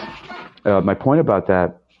thing is, my point about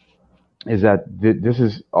that is that this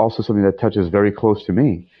is also something that touches very close to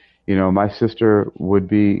me. My sister would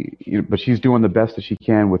be, but she's doing the best that she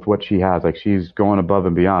can with what she has. Like, she's going above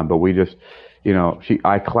and beyond, but we just.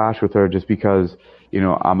 I clash with her just because,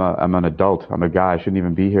 I'm an adult. I'm a guy. I shouldn't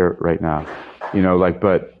even be here right now.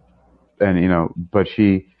 But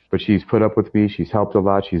she's put up with me. She's helped a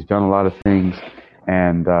lot. She's done a lot of things.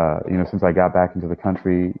 And, since I got back into the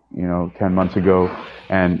country, 10 months ago,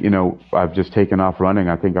 and, I've just taken off running.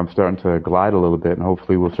 I think I'm starting to glide a little bit, and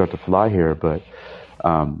hopefully we'll start to fly here. But,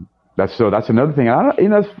 that's another thing.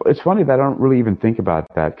 It's funny that I don't really even think about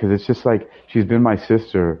that, because it's just like she's been my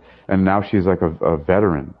sister, and now she's like a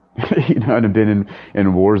veteran, and been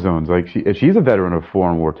in war zones. Like she's a veteran of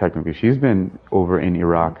foreign war technically. She's been over in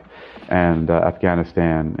Iraq and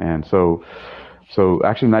Afghanistan, and so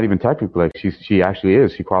actually not even technically. Like she actually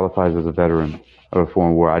is. She qualifies as a veteran of a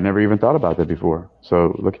foreign war. I never even thought about that before.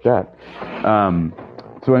 So look at that.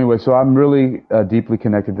 So anyway, so I'm really deeply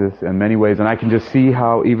connected to this in many ways, and I can just see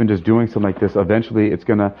how even just doing something like this, eventually it's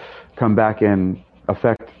going to come back and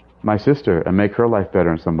affect my sister and make her life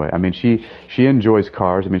better in some way. I mean, she enjoys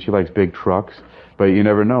cars. I mean, she likes big trucks, but you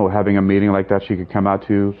never know. Having a meeting like that she could come out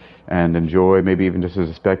to and enjoy, maybe even just as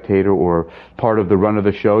a spectator or part of the run of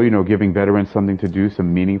the show, giving veterans something to do,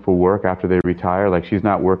 some meaningful work after they retire. Like, she's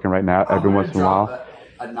not working right now every once in a while.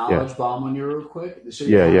 A knowledge bomb on you real quick.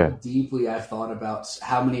 Deeply I've thought about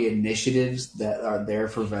how many initiatives that are there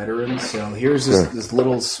for veterans. So here's this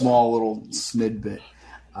little snidbit.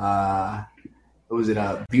 Was it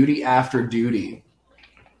Beauty After Duty?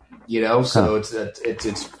 So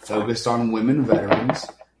it's focused on women veterans,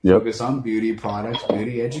 focused on beauty products,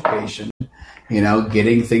 beauty education,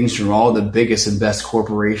 getting things from all the biggest and best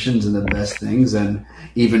corporations and the best things, and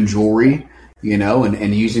even jewelry,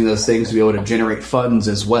 and using those things to be able to generate funds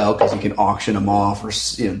as well, because you can auction them off or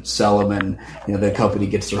sell them, and the company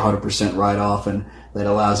gets their 100% write off, and that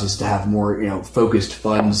allows us to have more focused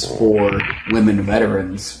funds for women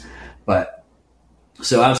veterans. But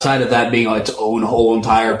so outside of that being its own whole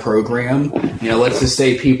entire program, let's just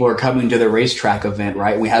say people are coming to the racetrack event,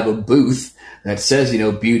 right? We have a booth that says,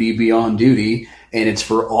 beauty beyond duty, and it's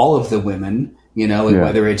for all of the women,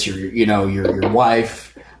 whether it's your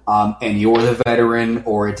wife, and you're the veteran,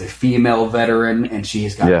 or it's a female veteran and she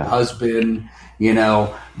has got a husband,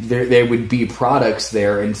 there would be products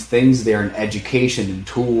there and things there and education and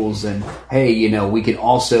tools and, hey, we can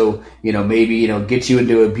also, maybe, get you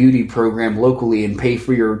into a beauty program locally and pay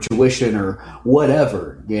for your tuition or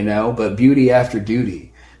whatever, but beauty after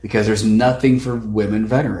duty, because there's nothing for women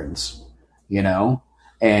veterans,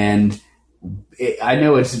 and I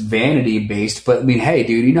know it's vanity based, but I mean, hey,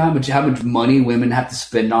 dude, you know how much money women have to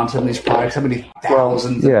spend on some of these products? How many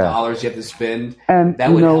thousands of dollars you have to spend? And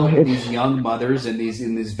that would help these young mothers and these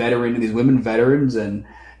women veterans, and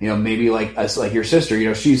maybe like us, like your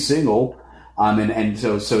sister. She's single, and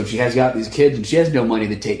so she has got these kids, and she has no money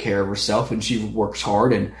to take care of herself, and she works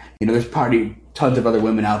hard, and there's probably tons of other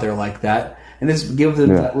women out there like that. And this gives them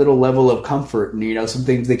that little level of comfort, and some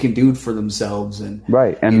things they can do for themselves, and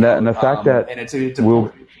right. And the fact that and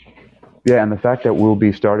the fact that we'll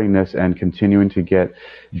be starting this and continuing to get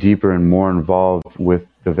deeper and more involved with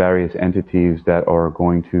the various entities that are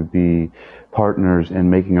going to be partners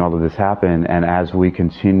in making all of this happen, and as we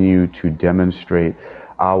continue to demonstrate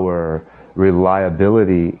our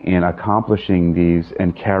reliability in accomplishing these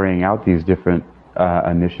and carrying out these different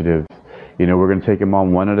initiatives. We're going to take them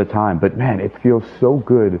on one at a time. But, man, it feels so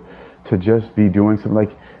good to just be doing something.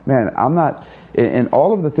 Like, man, I'm not – in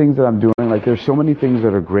all of the things that I'm doing, like, there's so many things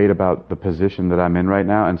that are great about the position that I'm in right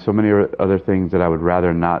now, and so many other things that I would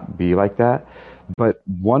rather not be like that. But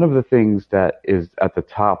one of the things that is at the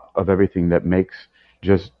top of everything that makes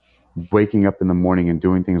just waking up in the morning and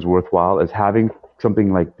doing things worthwhile is having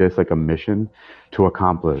something like this, like a mission to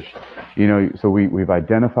accomplish. So we've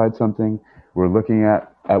identified something. We're looking at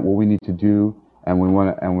what we need to do, and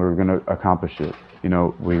we're going to accomplish it.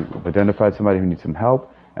 We've identified somebody who needs some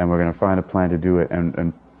help, and we're going to find a plan to do it.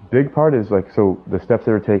 And big part is like, so the steps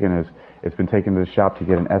that are taken is it's been taken to the shop to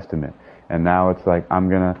get an estimate, and now it's like I'm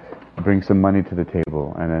going to bring some money to the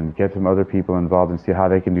table and then get some other people involved and see how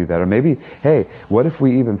they can do that. Or maybe, hey, what if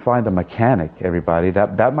we even find a mechanic, everybody?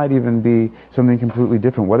 That might even be something completely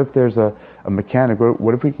different. What if there's a mechanic?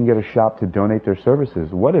 What if we can get a shop to donate their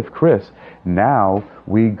services? What if, Chris, now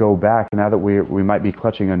we go back, now that we might be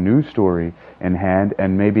clutching a news story in hand,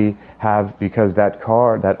 and maybe have, because that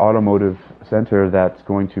automotive center that's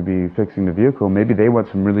going to be fixing the vehicle, maybe they want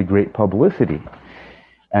some really great publicity.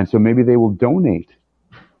 And so maybe they will donate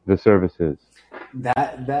the services.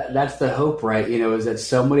 That's the hope, right? Is that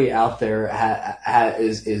somebody out there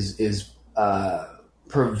is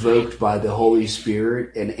provoked by the Holy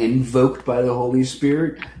Spirit and invoked by the Holy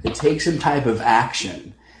Spirit to take some type of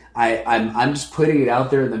action. I'm just putting it out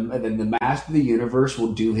there, and then the Master of the Universe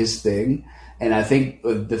will do his thing. And I think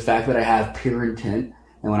the fact that I have pure intent,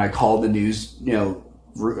 and when I called the news,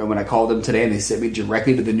 when I called them today, and they sent me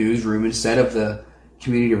directly to the newsroom instead of the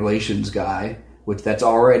community relations guy, which that's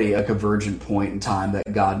already a convergent point in time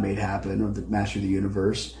that God made happen, or the Master of the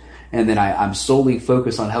Universe. And then I'm solely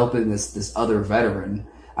focused on helping this other veteran.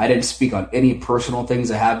 I didn't speak on any personal things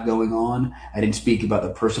I have going on. I didn't speak about the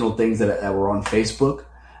personal things that were on Facebook.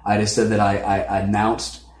 I just said that I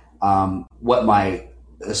announced what my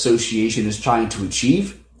association is trying to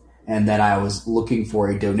achieve, and that I was looking for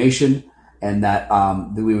a donation, and that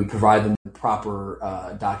we would provide them the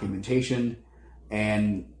proper documentation,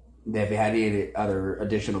 and if they had any other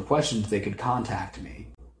additional questions, they could contact me.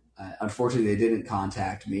 Unfortunately, they didn't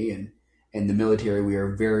contact me, and in the military, we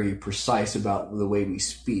are very precise about the way we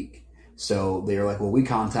speak. So they were like, well, we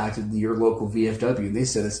contacted your local VFW, and they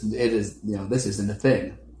said this isn't a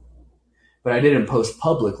thing. But I didn't post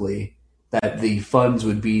publicly that the funds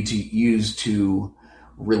would be used to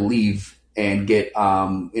relieve and get,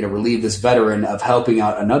 relieve this veteran of helping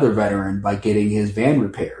out another veteran by getting his van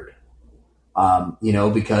repaired.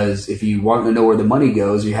 Because if you want to know where the money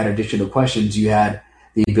goes, you had additional questions, you had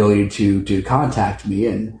the ability to contact me,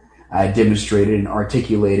 and I demonstrated and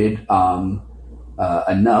articulated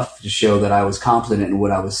enough to show that I was confident in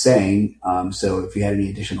what I was saying. So if you had any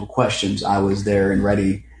additional questions, I was there and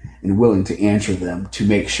ready and willing to answer them to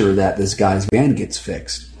make sure that this guy's van gets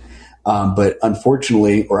fixed. But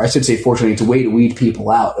unfortunately, or I should say fortunately, it's a way to weed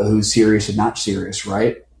people out of who's serious and not serious,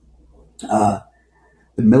 right?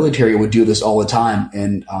 The military would do this all the time,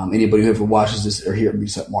 and anybody who ever watches this or hears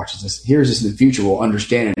this in the future will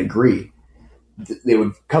understand and agree. They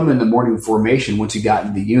would come in the morning formation once you got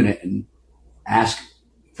into the unit and ask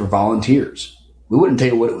for volunteers. We wouldn't tell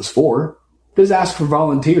you what it was for. Just ask for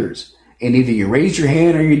volunteers. And either you raised your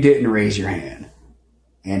hand or you didn't raise your hand.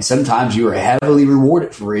 And sometimes you were heavily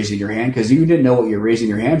rewarded for raising your hand because you didn't know what you were raising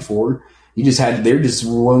your hand for. They're just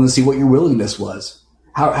willing to see what your willingness was.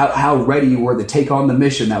 How ready you were to take on the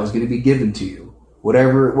mission that was going to be given to you,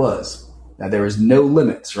 whatever it was. that there is no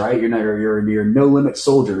limits, right? You're no limit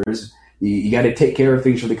soldiers. You got to take care of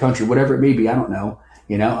things for the country, whatever it may be. I don't know,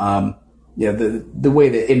 the way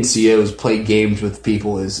that NCOs play games with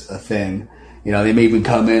people is a thing. They may even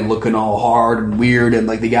come in looking all hard and weird and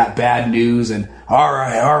like they got bad news and all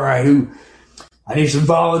right, I need some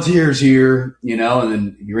volunteers here, and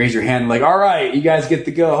then you raise your hand like, all right, you guys get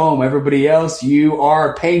to go home. Everybody else, you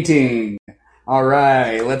are painting. All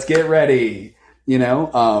right, let's get ready.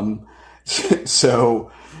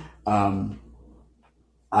 So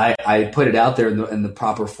I put it out there in the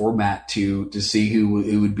proper format to see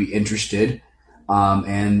who would be interested,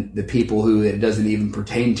 and the people who it doesn't even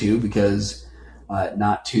pertain to, because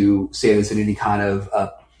not to say this in any kind of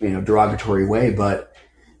derogatory way, but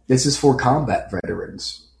this is for combat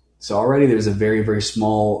veterans. So already there's a very, very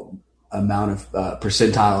small amount of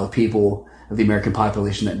percentile of people of the American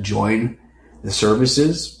population that join the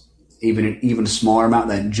services, even an even smaller amount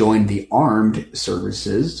that join the armed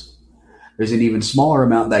services. There's an even smaller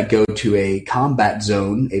amount that go to a combat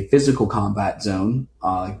zone, a physical combat zone,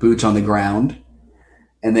 like boots on the ground.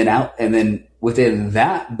 And then within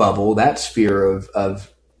that bubble, that sphere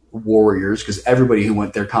of warriors, because everybody who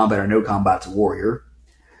went there, combat or no combat's a warrior.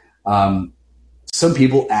 Some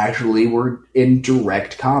people actually were in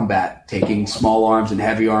direct combat, taking small arms and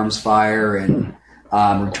heavy arms fire and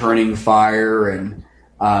returning fire. And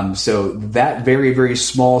so that very, very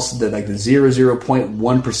small, like the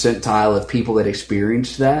 0.1 percentile of people that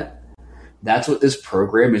experienced that's what this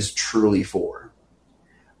program is truly for.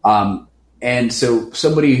 And so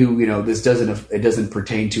somebody who, this doesn't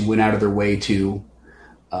pertain to, went out of their way to,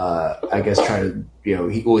 I guess, try to,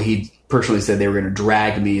 he personally said they were going to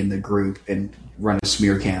drag me in the group and run a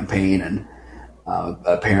smear campaign, and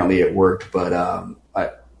apparently it worked. But I'm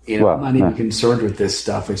not even concerned with this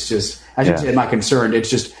stuff. It's just, I shouldn't say I'm not concerned. It's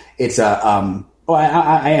just, I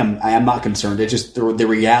am not concerned. It's just the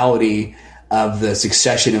reality of the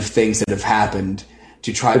succession of things that have happened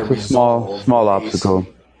to try to resolve. It's a small obstacle.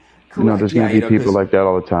 Correct. There's going to be people like that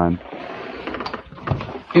all the time.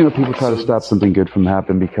 People try to stop something good from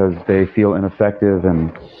happening because they feel ineffective,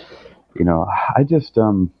 and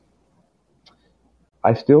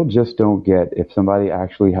I still just don't get if somebody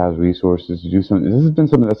actually has resources to do something. This has been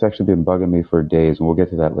something that's actually been bugging me for days, and we'll get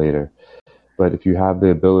to that later. But if you have the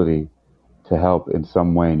ability to help in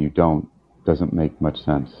some way and you don't, doesn't make much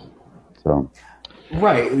sense. So.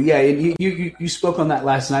 Right. Yeah. You spoke on that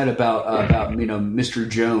last night about Mr.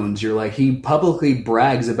 Jones. You're like, he publicly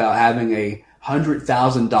brags about having a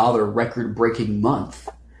 $100,000 record-breaking month,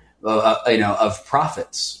 of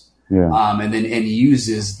profits. Yeah. And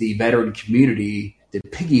uses the veteran community to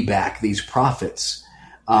piggyback these profits.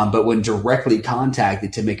 But when directly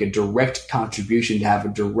contacted to make a direct contribution, to have a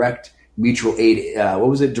direct mutual aid, what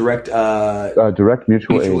was it? Direct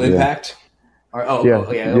mutual aid, impact. Yeah. Or,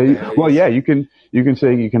 Okay. Well, yeah, you can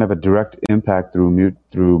say you can have a direct impact through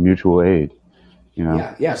mutual aid.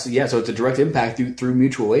 Yeah. So it's a direct impact through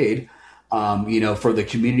mutual aid. For the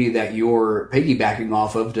community that you're piggybacking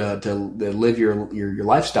off of to live your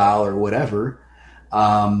lifestyle or whatever.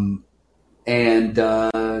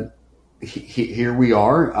 Here we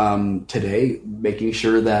are today, making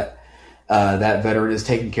sure that that veteran is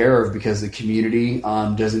taken care of, because the community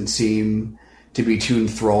doesn't seem to be too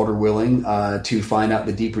enthralled or willing to find out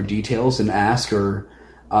the deeper details and ask, or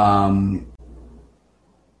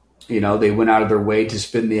they went out of their way to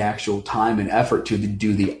spend the actual time and effort to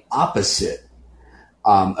do the opposite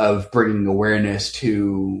of bringing awareness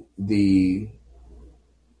to the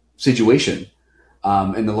situation.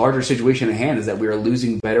 And the larger situation at hand is that we are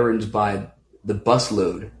losing veterans by the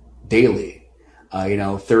busload daily,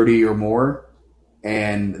 30 or more.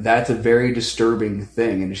 And that's a very disturbing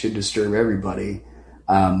thing, and it should disturb everybody.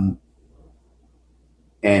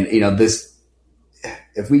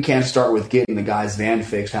 If we can't start with getting the guy's van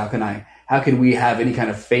fixed, how can we have any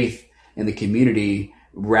kind of faith in the community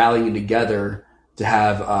rallying together to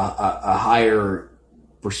have a higher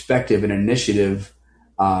perspective and initiative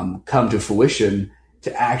come to fruition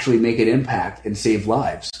to actually make an impact and save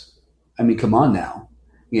lives? I mean, come on now.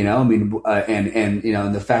 And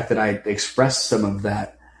the fact that I expressed some of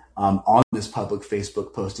that on this public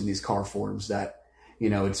Facebook post in these car forums, that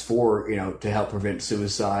it's for to help prevent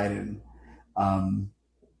suicide, and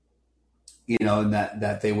and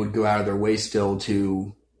that they would go out of their way still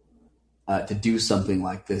to do something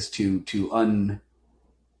like this, to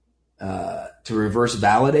reverse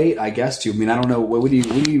validate, I guess. I don't know, what do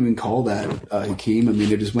you even call that, Hakeem? I mean,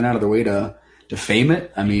 they just went out of their way to fame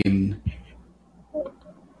it. I mean.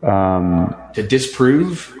 To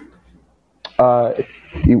disprove? What do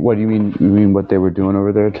you mean? You mean what they were doing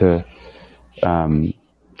over there to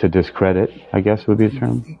to discredit, I guess would be a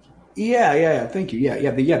term. Yeah. Thank you.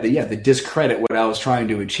 The discredit what I was trying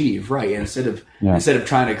to achieve, right? And instead of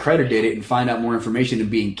trying to accredit it and find out more information and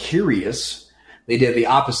being curious, they did the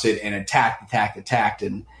opposite and attacked,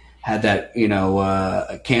 and had that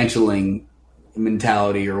canceling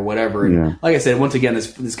mentality or whatever. And like I said, once again,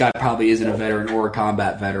 this guy probably isn't a veteran or a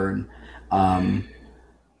combat veteran.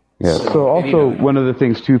 So also one of the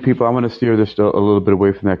things too, people, I want to steer this a little bit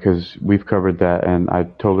away from that because we've covered that, and I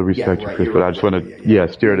totally respect you, Chris, but I just want to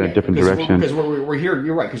steer it in a different direction. Because we're here,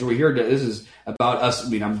 you're right, because we're here this is about us. I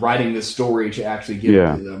mean, I'm writing this story to actually give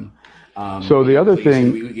it to them. So the other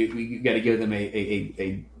thing, we got to give them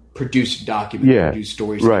a produced document, produced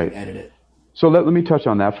story, so they can edit it. So let me touch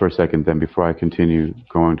on that for a second then before I continue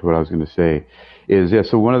going to what I was going to say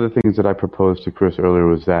so one of the things that I proposed to Chris earlier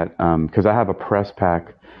was that, because I have a press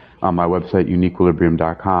pack on my website,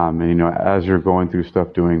 uniquequilibrium.com. And, as you're going through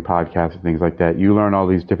stuff, doing podcasts and things like that, you learn all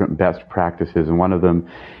these different best practices. And one of them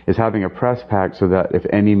is having a press pack so that if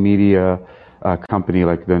any media company,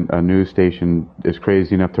 like a news station, is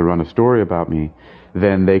crazy enough to run a story about me,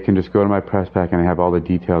 then they can just go to my press pack and I have all the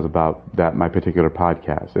details about my particular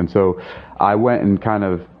podcast. And so I went and kind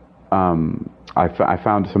of, I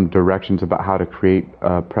found some directions about how to create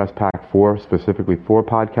a press pack specifically for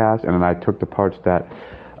podcasts. And then I took the parts that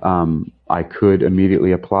I could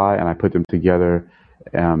immediately apply, and I put them together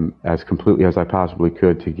as completely as I possibly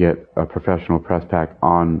could to get a professional press pack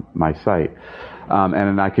on my site. And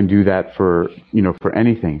then I can do that for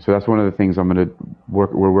anything. So that's one of the things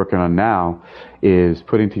we're working on now, is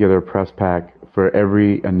putting together a press pack for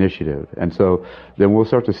every initiative. And so then we'll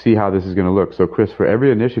start to see how this is going to look. So Chris, for every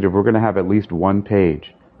initiative, we're going to have at least one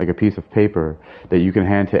page, like a piece of paper that you can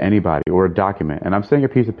hand to anybody, or a document. And I'm saying a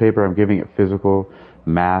piece of paper, I'm giving it physical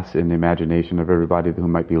mass in the imagination of everybody who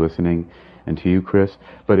might be listening, and to you, Chris.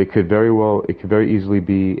 But it could very easily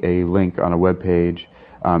be a link on a web page.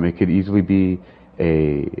 It could easily be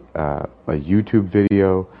a YouTube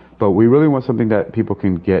video. But we really want something that people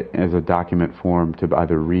can get as a document form to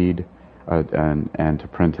either read and to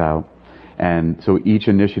print out. And so each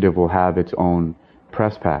initiative will have its own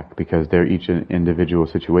press pack because they're each an individual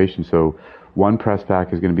situation. So one press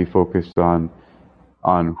pack is going to be focused on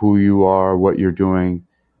who you are, what you're doing,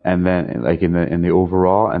 and then like in the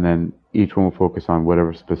overall, and then each one will focus on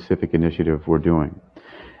whatever specific initiative we're doing.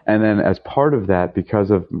 And then as part of that,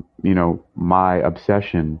 because of my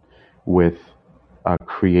obsession with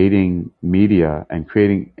creating media and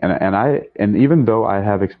creating, and even though I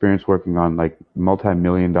have experience working on like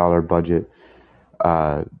multi-million-dollar budget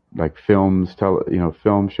like films,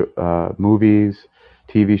 movies,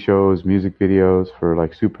 TV shows, music videos for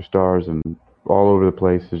like superstars and all over the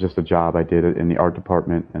place. It's just a job I did in the art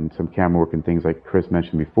department and some camera work and things like Chris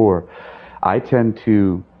mentioned before. I tend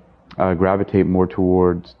to gravitate more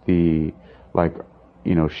towards the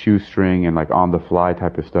shoestring and like on the fly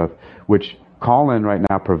type of stuff, which Callin right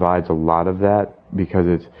now provides a lot of that, because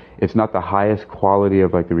it's not the highest quality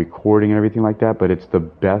of like the recording and everything like that, but it's the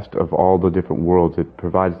best of all the different worlds. It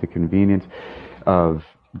provides the convenience of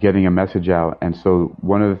getting a message out. And so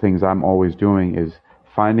one of the things I'm always doing is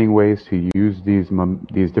finding ways to use these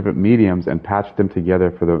different mediums and patch them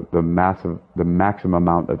together for the maximum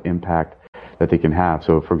amount of impact that they can have.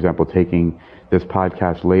 So for example, taking this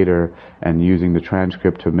podcast later and using the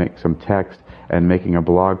transcript to make some text and making a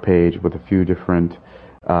blog page with a few different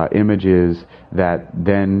images that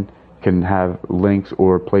then can have links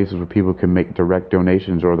or places where people can make direct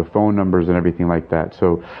donations, or the phone numbers and everything like that.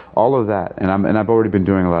 So all of that, and I've already been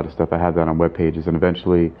doing a lot of stuff. I have that on web pages, and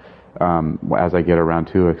eventually, as I get around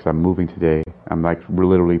to it, because I'm moving today, we're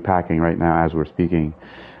literally packing right now as we're speaking.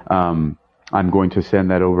 I'm going to send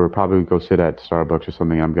that over, probably go sit at Starbucks or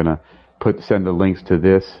something. I'm going to send the links to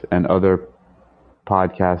this and other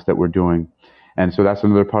podcasts that we're doing. And so that's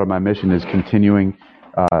another part of my mission, is continuing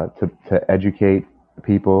to educate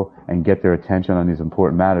people and get their attention on these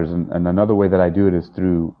important matters. And another way that I do it is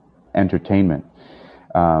through entertainment.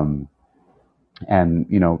 And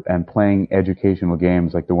playing educational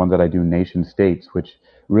games like the one that I do, Nation States, which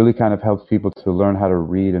really kind of helps people to learn how to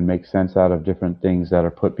read and make sense out of different things that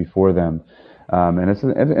are put before them. And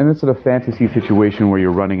it's a fantasy situation where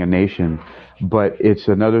you're running a nation, but it's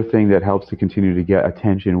another thing that helps to continue to get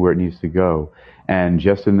attention where it needs to go. And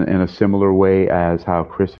just in a similar way as how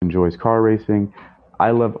Chris enjoys car racing,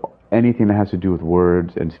 I love anything that has to do with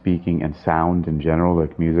words and speaking and sound in general,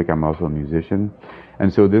 like music. I'm also a musician.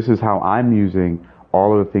 And so this is how I'm using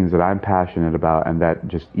all of the things that I'm passionate about and that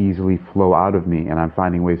just easily flow out of me, and I'm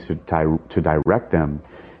finding ways to direct them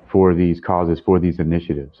for these causes, for these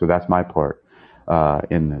initiatives. So that's my part.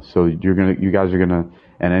 in this. So you guys are gonna,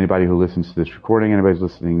 and anybody who listens to this recording, anybody's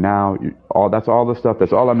listening now, that's all the stuff.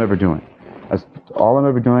 That's all I'm ever doing. That's all I'm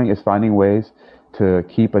ever doing is finding ways to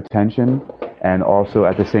keep attention and also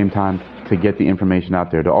at the same time to get the information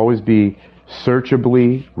out there, to always be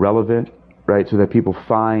searchably relevant, right? So that people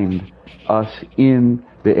find us in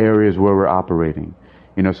the areas where we're operating.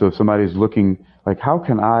 So if somebody's looking like, how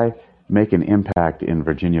can I make an impact in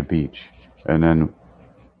Virginia Beach? And then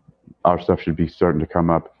our stuff should be starting to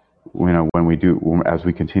come up, as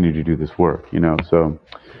we continue to do this work, So,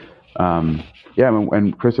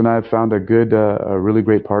 and Chris and I have found a really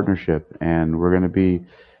great partnership, and we're going to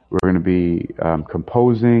be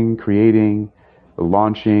composing, creating,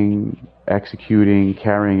 launching, executing,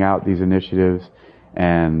 carrying out these initiatives,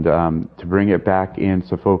 and to bring it back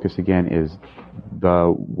into focus again is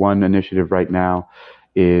the one initiative right now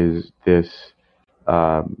is this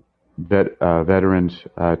veterans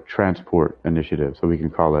transport initiative, so we can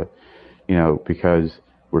call it, because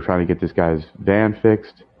we're trying to get this guy's van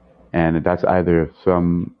fixed, and that's either if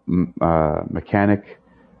some mechanic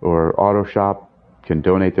or auto shop can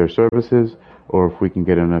donate their services, or if we can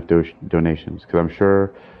get enough donations, because I'm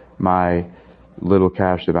sure my little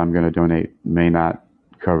cash that I'm going to donate may not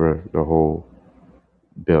cover the whole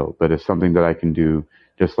bill, but it's something that I can do.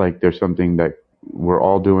 Just like there's something that we're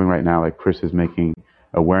all doing right now, like Chris is making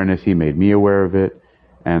awareness. He made me aware of it,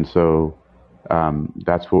 and so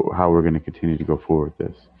that's how we're going to continue to go forward with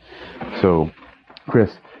this. So,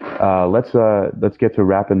 Chris, let's get to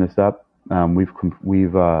wrapping this up.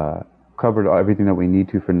 We've covered everything that we need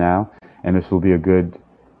to for now, and this will be a good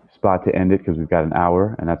spot to end it because we've got an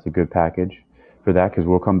hour, and that's a good package for that, because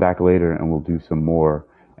we'll come back later and we'll do some more,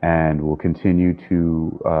 and we'll continue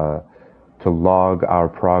to log our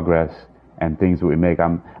progress and things that we make.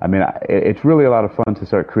 It's really a lot of fun to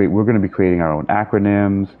start we're going to be creating our own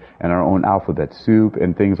acronyms and our own alphabet soup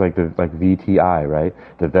and things like VTI, right?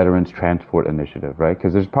 The Veterans Transport Initiative, right?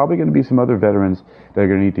 Because there's probably going to be some other veterans that are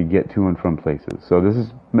going to need to get to and from places. So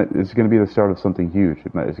it's going to be the start of something huge.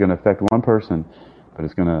 It's going to affect one person, but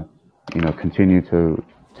it's going to, continue to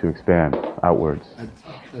expand outwards.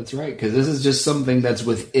 That's right, because this is just something that's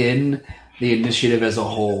within the initiative as a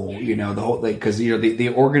whole, the whole, because the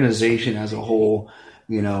organization as a whole,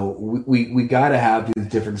 we got to have these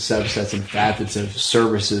different subsets and facets of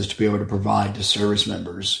services to be able to provide to service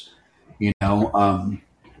members, auto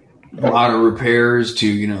repairs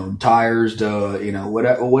to tires to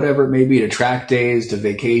whatever it may be, to track days, to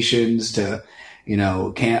vacations, to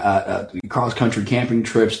cross country camping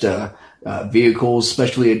trips, to vehicles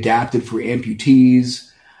specially adapted for amputees.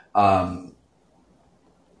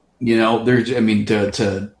 There's,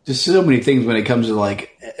 to just so many things when it comes to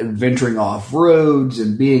like venturing off roads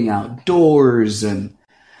and being outdoors and,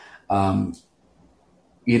 but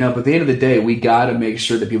at the end of the day, we got to make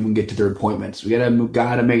sure that people can get to their appointments. We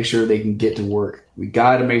got to make sure they can get to work. We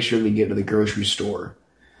got to make sure they can get to the grocery store.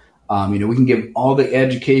 We can give all the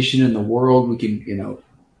education in the world. We can,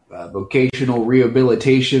 vocational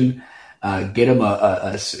rehabilitation, get them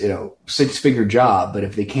a six-figure job. But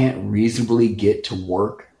if they can't reasonably get to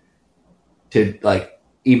work, to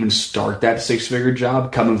even start that six-figure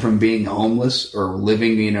job, coming from being homeless or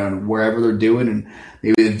living, wherever they're doing, and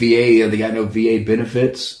maybe the VA, they got no VA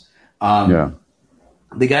benefits.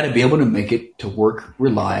 They got to be able to make it to work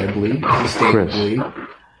reliably, sustainably, Chris,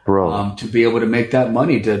 bro, to be able to make that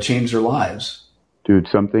money to change their lives. Dude,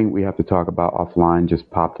 something we have to talk about offline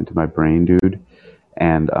just popped into my brain, dude,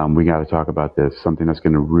 and we got to talk about this. Something that's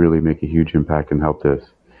going to really make a huge impact and help this.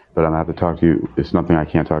 But I'm going to have to talk to you. It's nothing I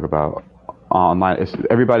can't talk about online.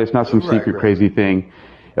 It's not some secret crazy thing.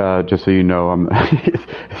 Just so you know,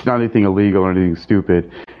 it's not anything illegal or anything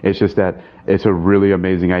stupid. It's just that it's a really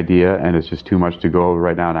amazing idea, and it's just too much to go over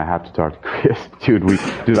right now. And I have to talk to Chris,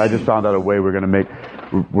 dude. I just found out a way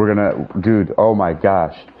dude. Oh my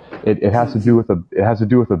gosh, it has to do with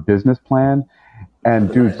a business plan,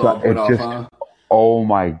 and dude, oh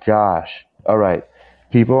my gosh. All right.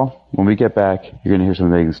 People, when we get back, you're going to hear some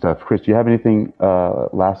amazing stuff. Chris, do you have anything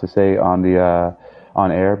last to say on the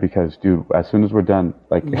on air? Because, dude, as soon as we're done,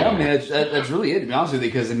 no, man, that's really it. To be honest with you,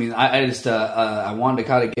 because I just I wanted to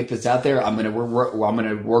kind of get this out there. I'm gonna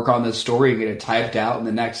work on this story and get it typed out in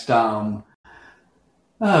the next probably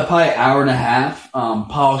hour and a half.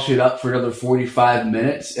 Polish it up for another 45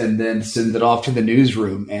 minutes, and then send it off to the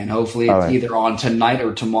newsroom. And hopefully, it's either on tonight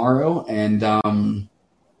or tomorrow. And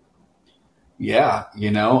yeah,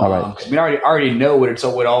 I already know what it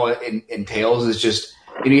all entails. Is just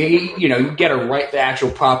you got to write the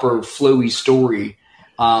actual proper flowy story,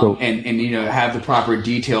 and have the proper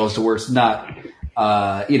details to where it's not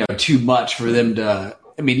too much for them to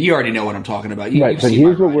I mean, you already know what I'm talking about. Right, You've but seen my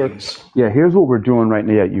here's what we're writings. yeah, here's what we're doing right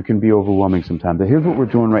now. Yeah, you can be overwhelming sometimes, but here's what we're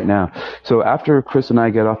doing right now. So after Chris and I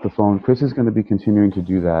get off the phone, Chris is going to be continuing to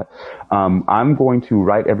do that. I'm going to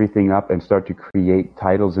write everything up and start to create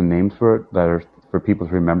titles and names for it that are for people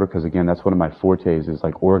to remember. Because again, that's one of my fortes is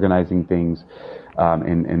like organizing things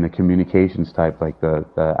in the communications type, like the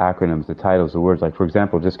acronyms, the titles, the words. Like for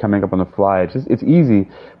example, just coming up on the fly. It's easy,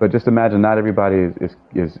 but just imagine not everybody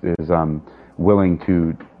is willing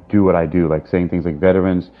to do what I do, like saying things like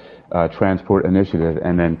Veterans Transport Initiative,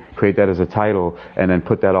 and then create that as a title, and then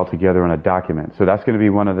put that all together in a document. So that's going to be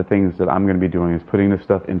one of the things that I'm going to be doing is putting this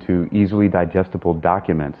stuff into easily digestible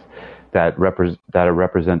documents that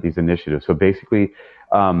represent these initiatives. So basically,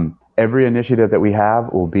 every initiative that we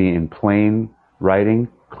have will be in plain writing,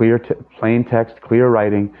 plain text, clear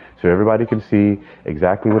writing, so everybody can see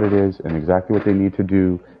exactly what it is and exactly what they need to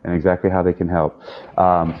do and exactly how they can help.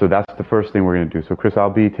 So that's the first thing we're going to do. So Chris, I'll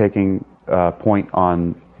be taking point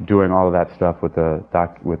on doing all of that stuff with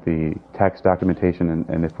the text documentation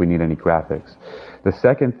and if we need any graphics. The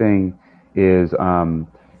second thing is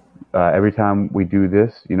every time we do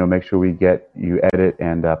this, make sure you edit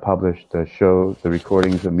and publish the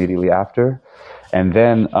recordings immediately after. And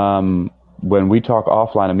then when we talk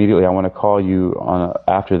offline immediately, I want to call you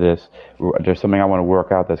after this. There's something I want to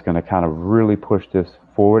work out that's going to kind of really push this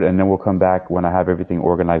forward, and then we'll come back when I have everything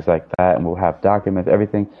organized like that, and we'll have documents,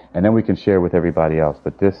 everything, and then we can share with everybody else.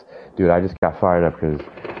 But this, dude, I just got fired up because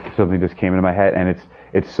something just came into my head, and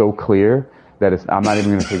it's so clear that I'm not even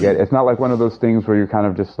going to forget. It's not like one of those things where you're kind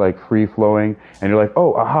of just like free flowing and you're like,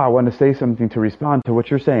 oh, aha, I want to say something to respond to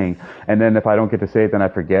what you're saying. And then if I don't get to say it, then I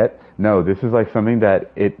forget. No, this is like something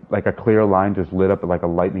that like a clear line just lit up like a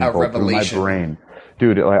lightning bolt Revelation. through my brain.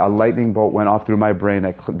 Dude, like a lightning bolt went off through my brain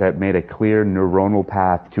that made a clear neuronal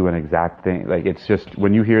path to an exact thing. Like it's just,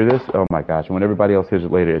 when you hear this, oh my gosh. And when everybody else hears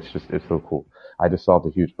it later, it's so cool. I just solved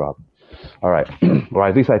a huge problem. All right. Or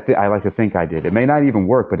at least I like to think I did. It may not even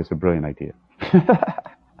work, but it's a brilliant idea.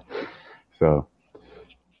 So,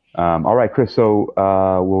 all right, Chris. So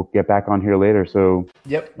we'll get back on here later. So,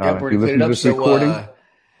 Yep, if we're you gonna clean listen it to up. this So, recording,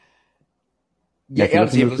 yeah, if you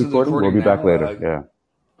listen to this listen to the recording, we'll recording be back now. later. Yeah.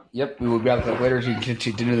 Yep, we will be back later to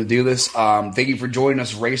continue to do this. Thank you for joining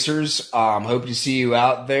us, racers. Hope to see you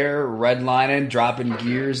out there, redlining, dropping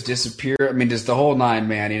gears, disappear. I mean, just the whole nine,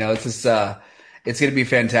 man. It's just, it's going to be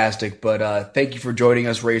fantastic. But thank you for joining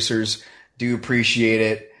us, racers. Do appreciate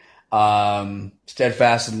it.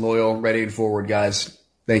 Steadfast and loyal, ready and forward, guys.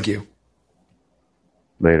 Thank you.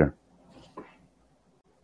 Later.